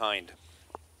 thou behind.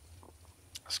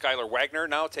 Skylar Wagner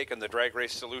now taking the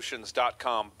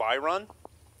DragRaceSolutions.com buy run.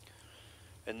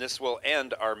 And this will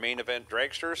end our main event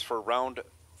dragsters for round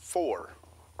 4.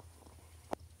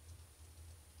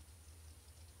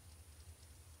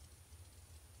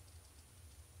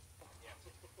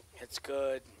 It's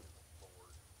good.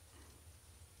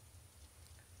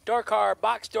 Door car,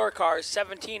 box door cars,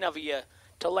 17 of you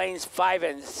to lanes 5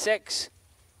 and 6.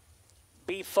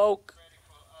 B Folk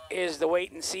is the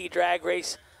wait and see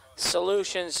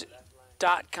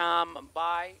DragRaceSolutions.com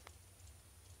buy.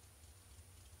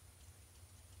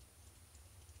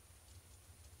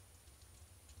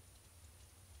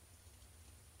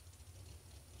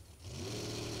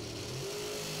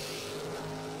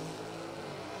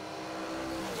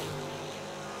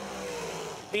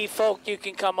 B. Folk, you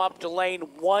can come up to lane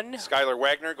 1. Skylar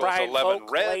Wagner goes Brian 11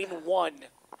 Folk, red lane 1.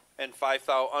 and 5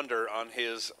 thou under on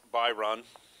his bye run.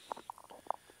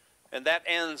 And that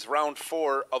ends round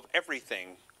 4 of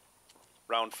everything.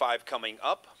 Round 5 coming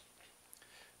up.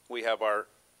 We have our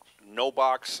no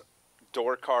box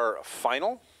door car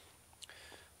final.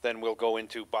 Then we'll go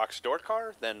into box door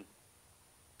car, then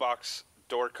box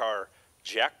door car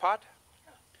jackpot,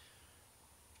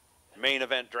 main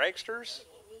event dragsters,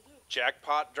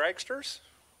 jackpot dragsters,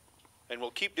 and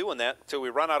we'll keep doing that until we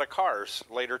run out of cars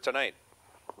later tonight.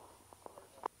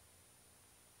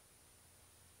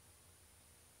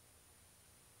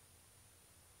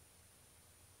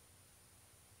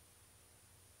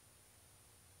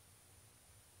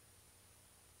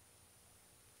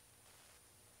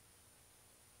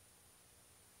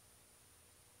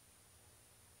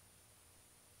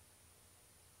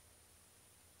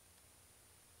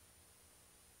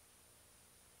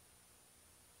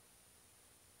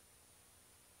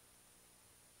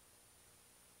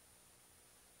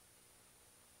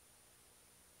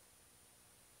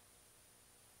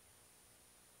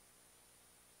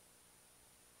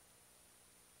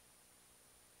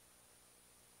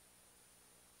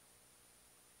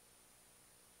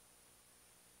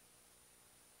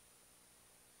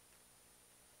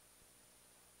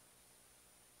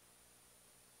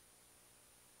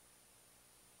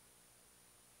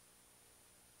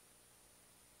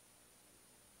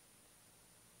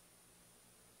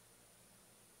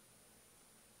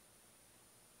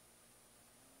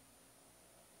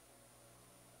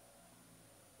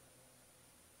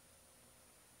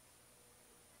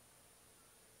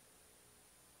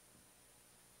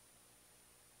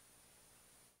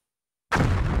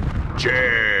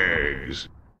 Jags.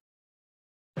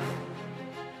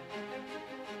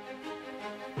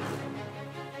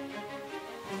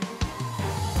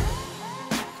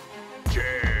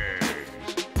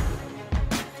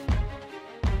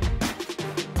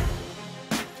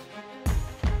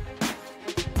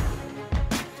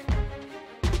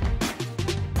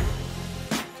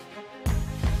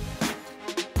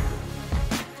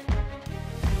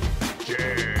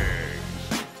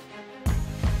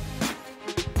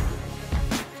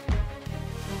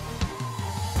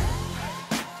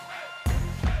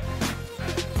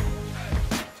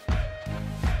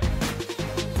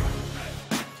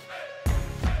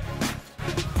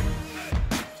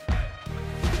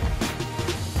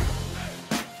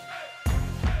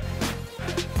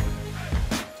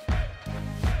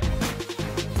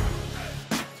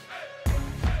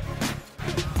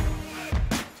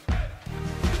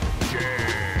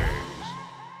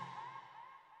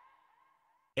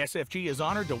 SFG is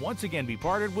honored to once again be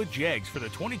partnered with Jegs for the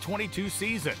 2022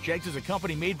 season. Jegs is a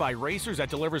company made by racers that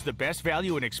delivers the best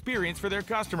value and experience for their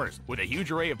customers. With a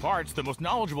huge array of parts, the most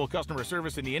knowledgeable customer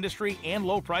service in the industry, and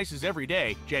low prices every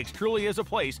day, Jegs truly is a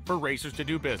place for racers to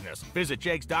do business. Visit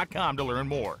jegs.com to learn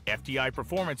more. FTI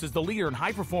Performance is the leader in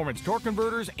high-performance torque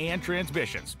converters and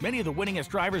transmissions. Many of the winningest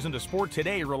drivers in the sport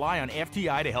today rely on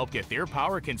FTI to help get their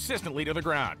power consistently to the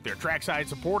ground. Their trackside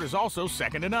support is also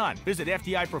second to none. Visit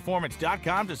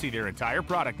FTIperformance.com to see their entire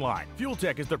product line. Fuel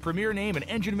Tech is the premier name in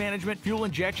engine management, fuel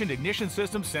injection, ignition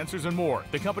systems, sensors, and more.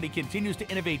 The company continues to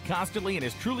innovate constantly and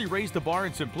has truly raised the bar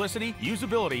in simplicity,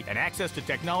 usability, and access to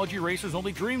technology racers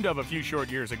only dreamed of a few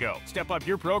short years ago. Step up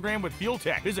your program with Fuel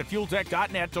Tech. Visit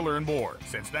fueltech.net to learn more.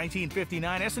 Since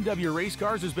 1959, S&W Race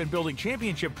Cars has been building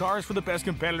championship cars for the best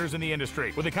competitors in the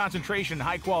industry. With a concentration in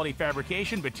high-quality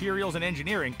fabrication, materials, and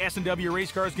engineering, S&W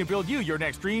Race Cars can build you your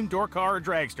next dream, door car, or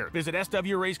dragster. Visit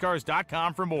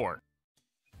swracecars.com for more.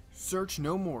 Search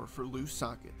no more for loose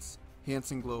sockets.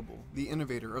 Hansen Global, the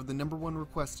innovator of the #1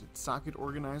 requested socket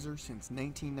organizer since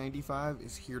 1995,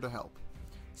 is here to help.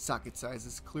 Socket size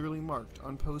is clearly marked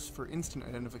on posts for instant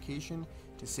identification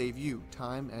to save you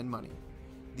time and money.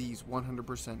 These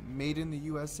 100% made in the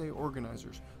USA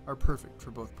organizers are perfect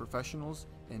for both professionals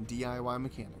and DIY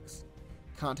mechanics.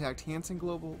 Contact Hansen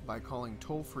Global by calling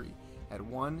toll-free at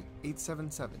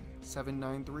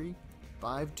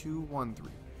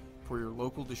 1-877-793-5213 for your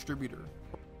local distributor.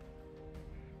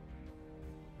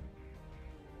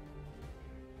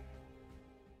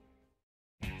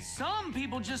 Some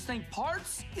people just think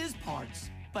parts is parts,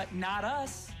 but not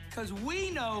us. Because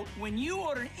we know when you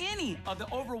order any of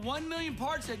the over 1 million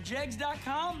parts at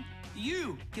jegs.com,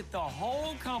 you get the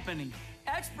whole company.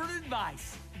 Expert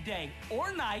advice, day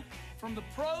or night, from the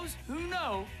pros who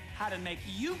know how to make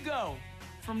you go.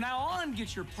 From now on,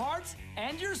 get your parts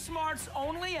and your smarts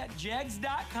only at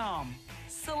jegs.com.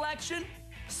 Selection,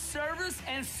 service,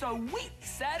 and sweet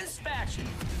satisfaction.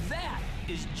 That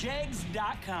is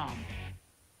jegs.com.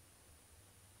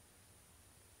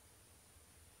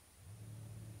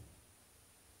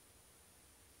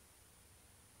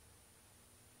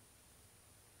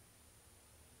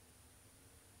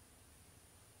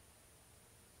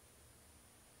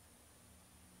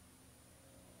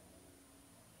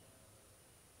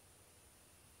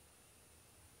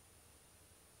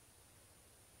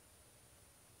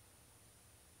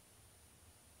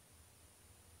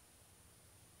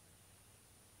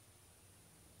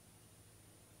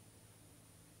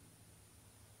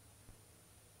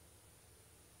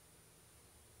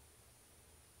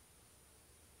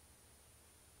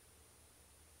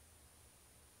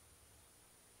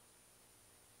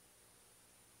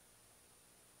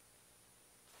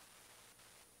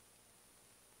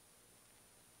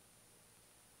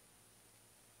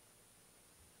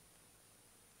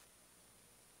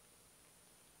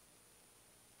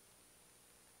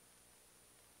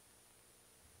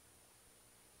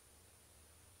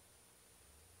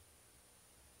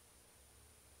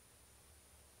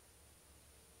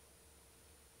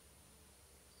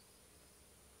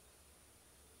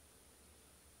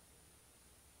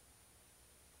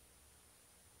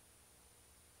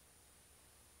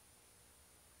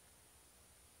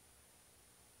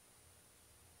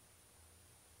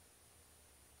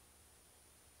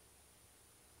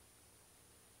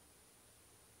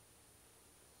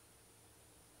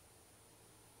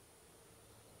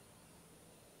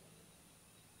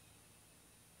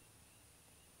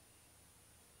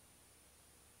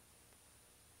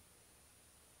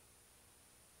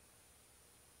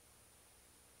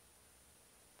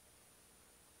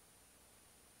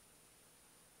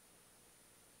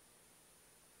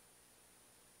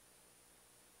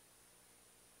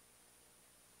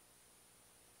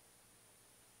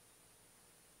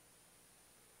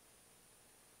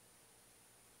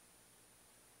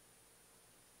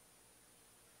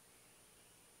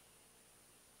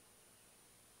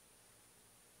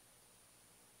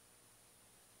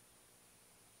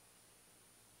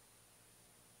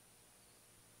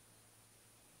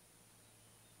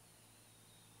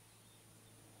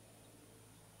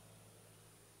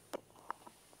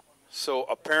 So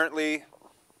apparently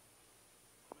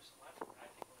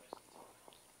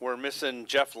we're missing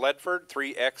Jeff Ledford,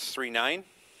 3X39.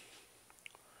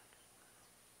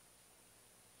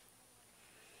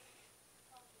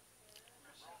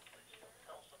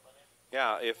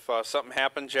 Yeah, if something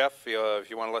happened, Jeff, if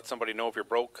you want to let somebody know if you're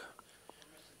broke.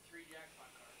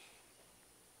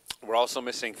 We're also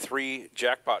missing 3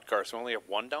 jackpot cars. We only have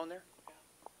 1 down there?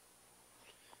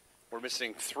 We're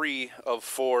missing 3 of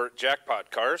 4 jackpot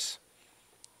cars.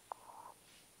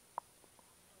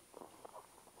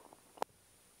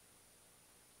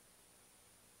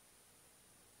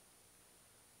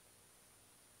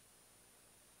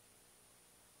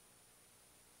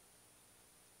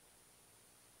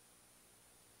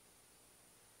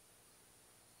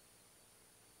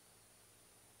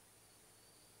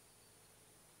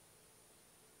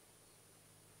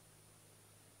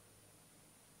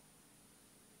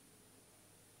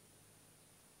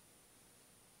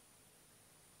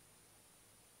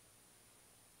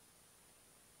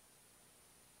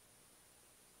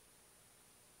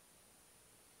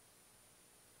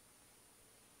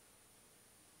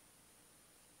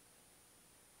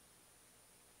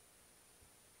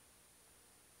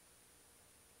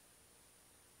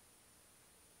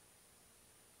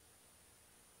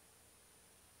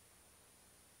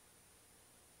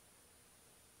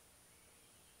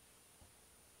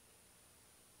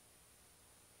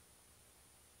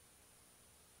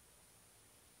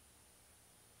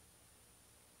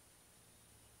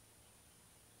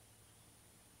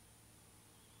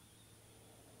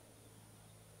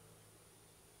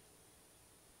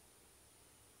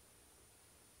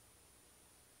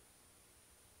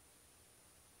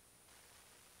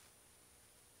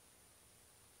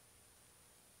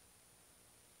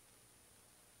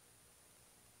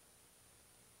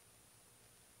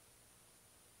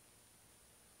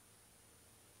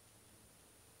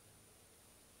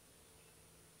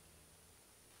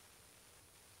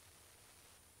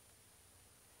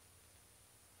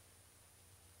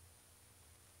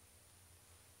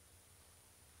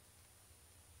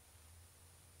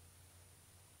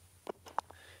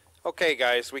 Okay,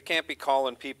 guys, we can't be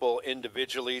calling people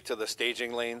individually to the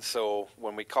staging lane, so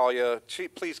when we call you,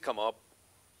 please come up.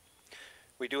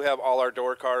 We do have all our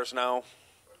door cars now.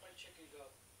 Where'd my chicken go?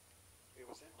 It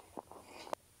was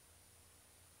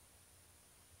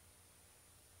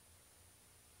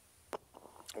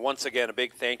empty. Once again, a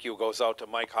big thank you goes out to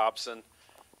Mike Hobson.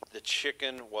 The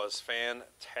chicken was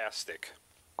fantastic.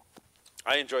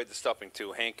 I enjoyed the stuffing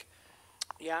too, Hank.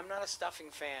 Yeah, I'm not a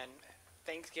stuffing fan.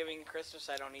 Thanksgiving and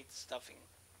Christmas, I don't eat stuffing.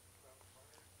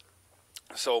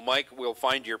 So, Mike, we'll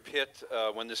find your pit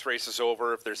when this race is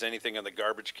over. If there's anything in the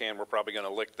garbage can, we're probably going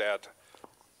to lick that.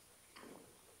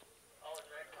 How are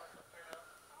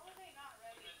they not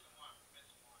ready?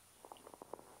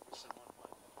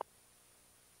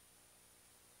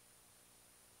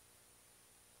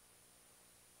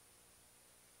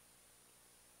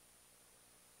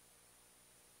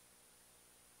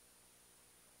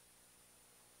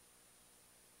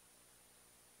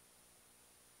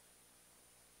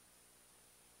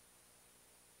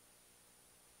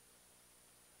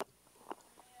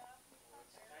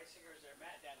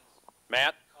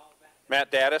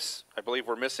 Matt Daddis, I believe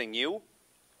we're missing you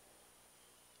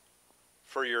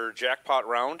for your jackpot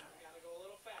round. Gotta go a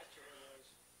little faster here,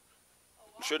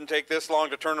 boys. Shouldn't take this long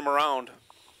to turn them around.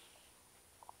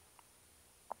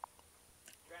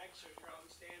 Dragsters, you're on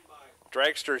standby.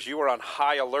 Dragsters, you are on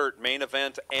high alert. Main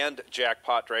event and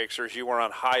jackpot dragsters, you are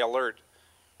on high alert.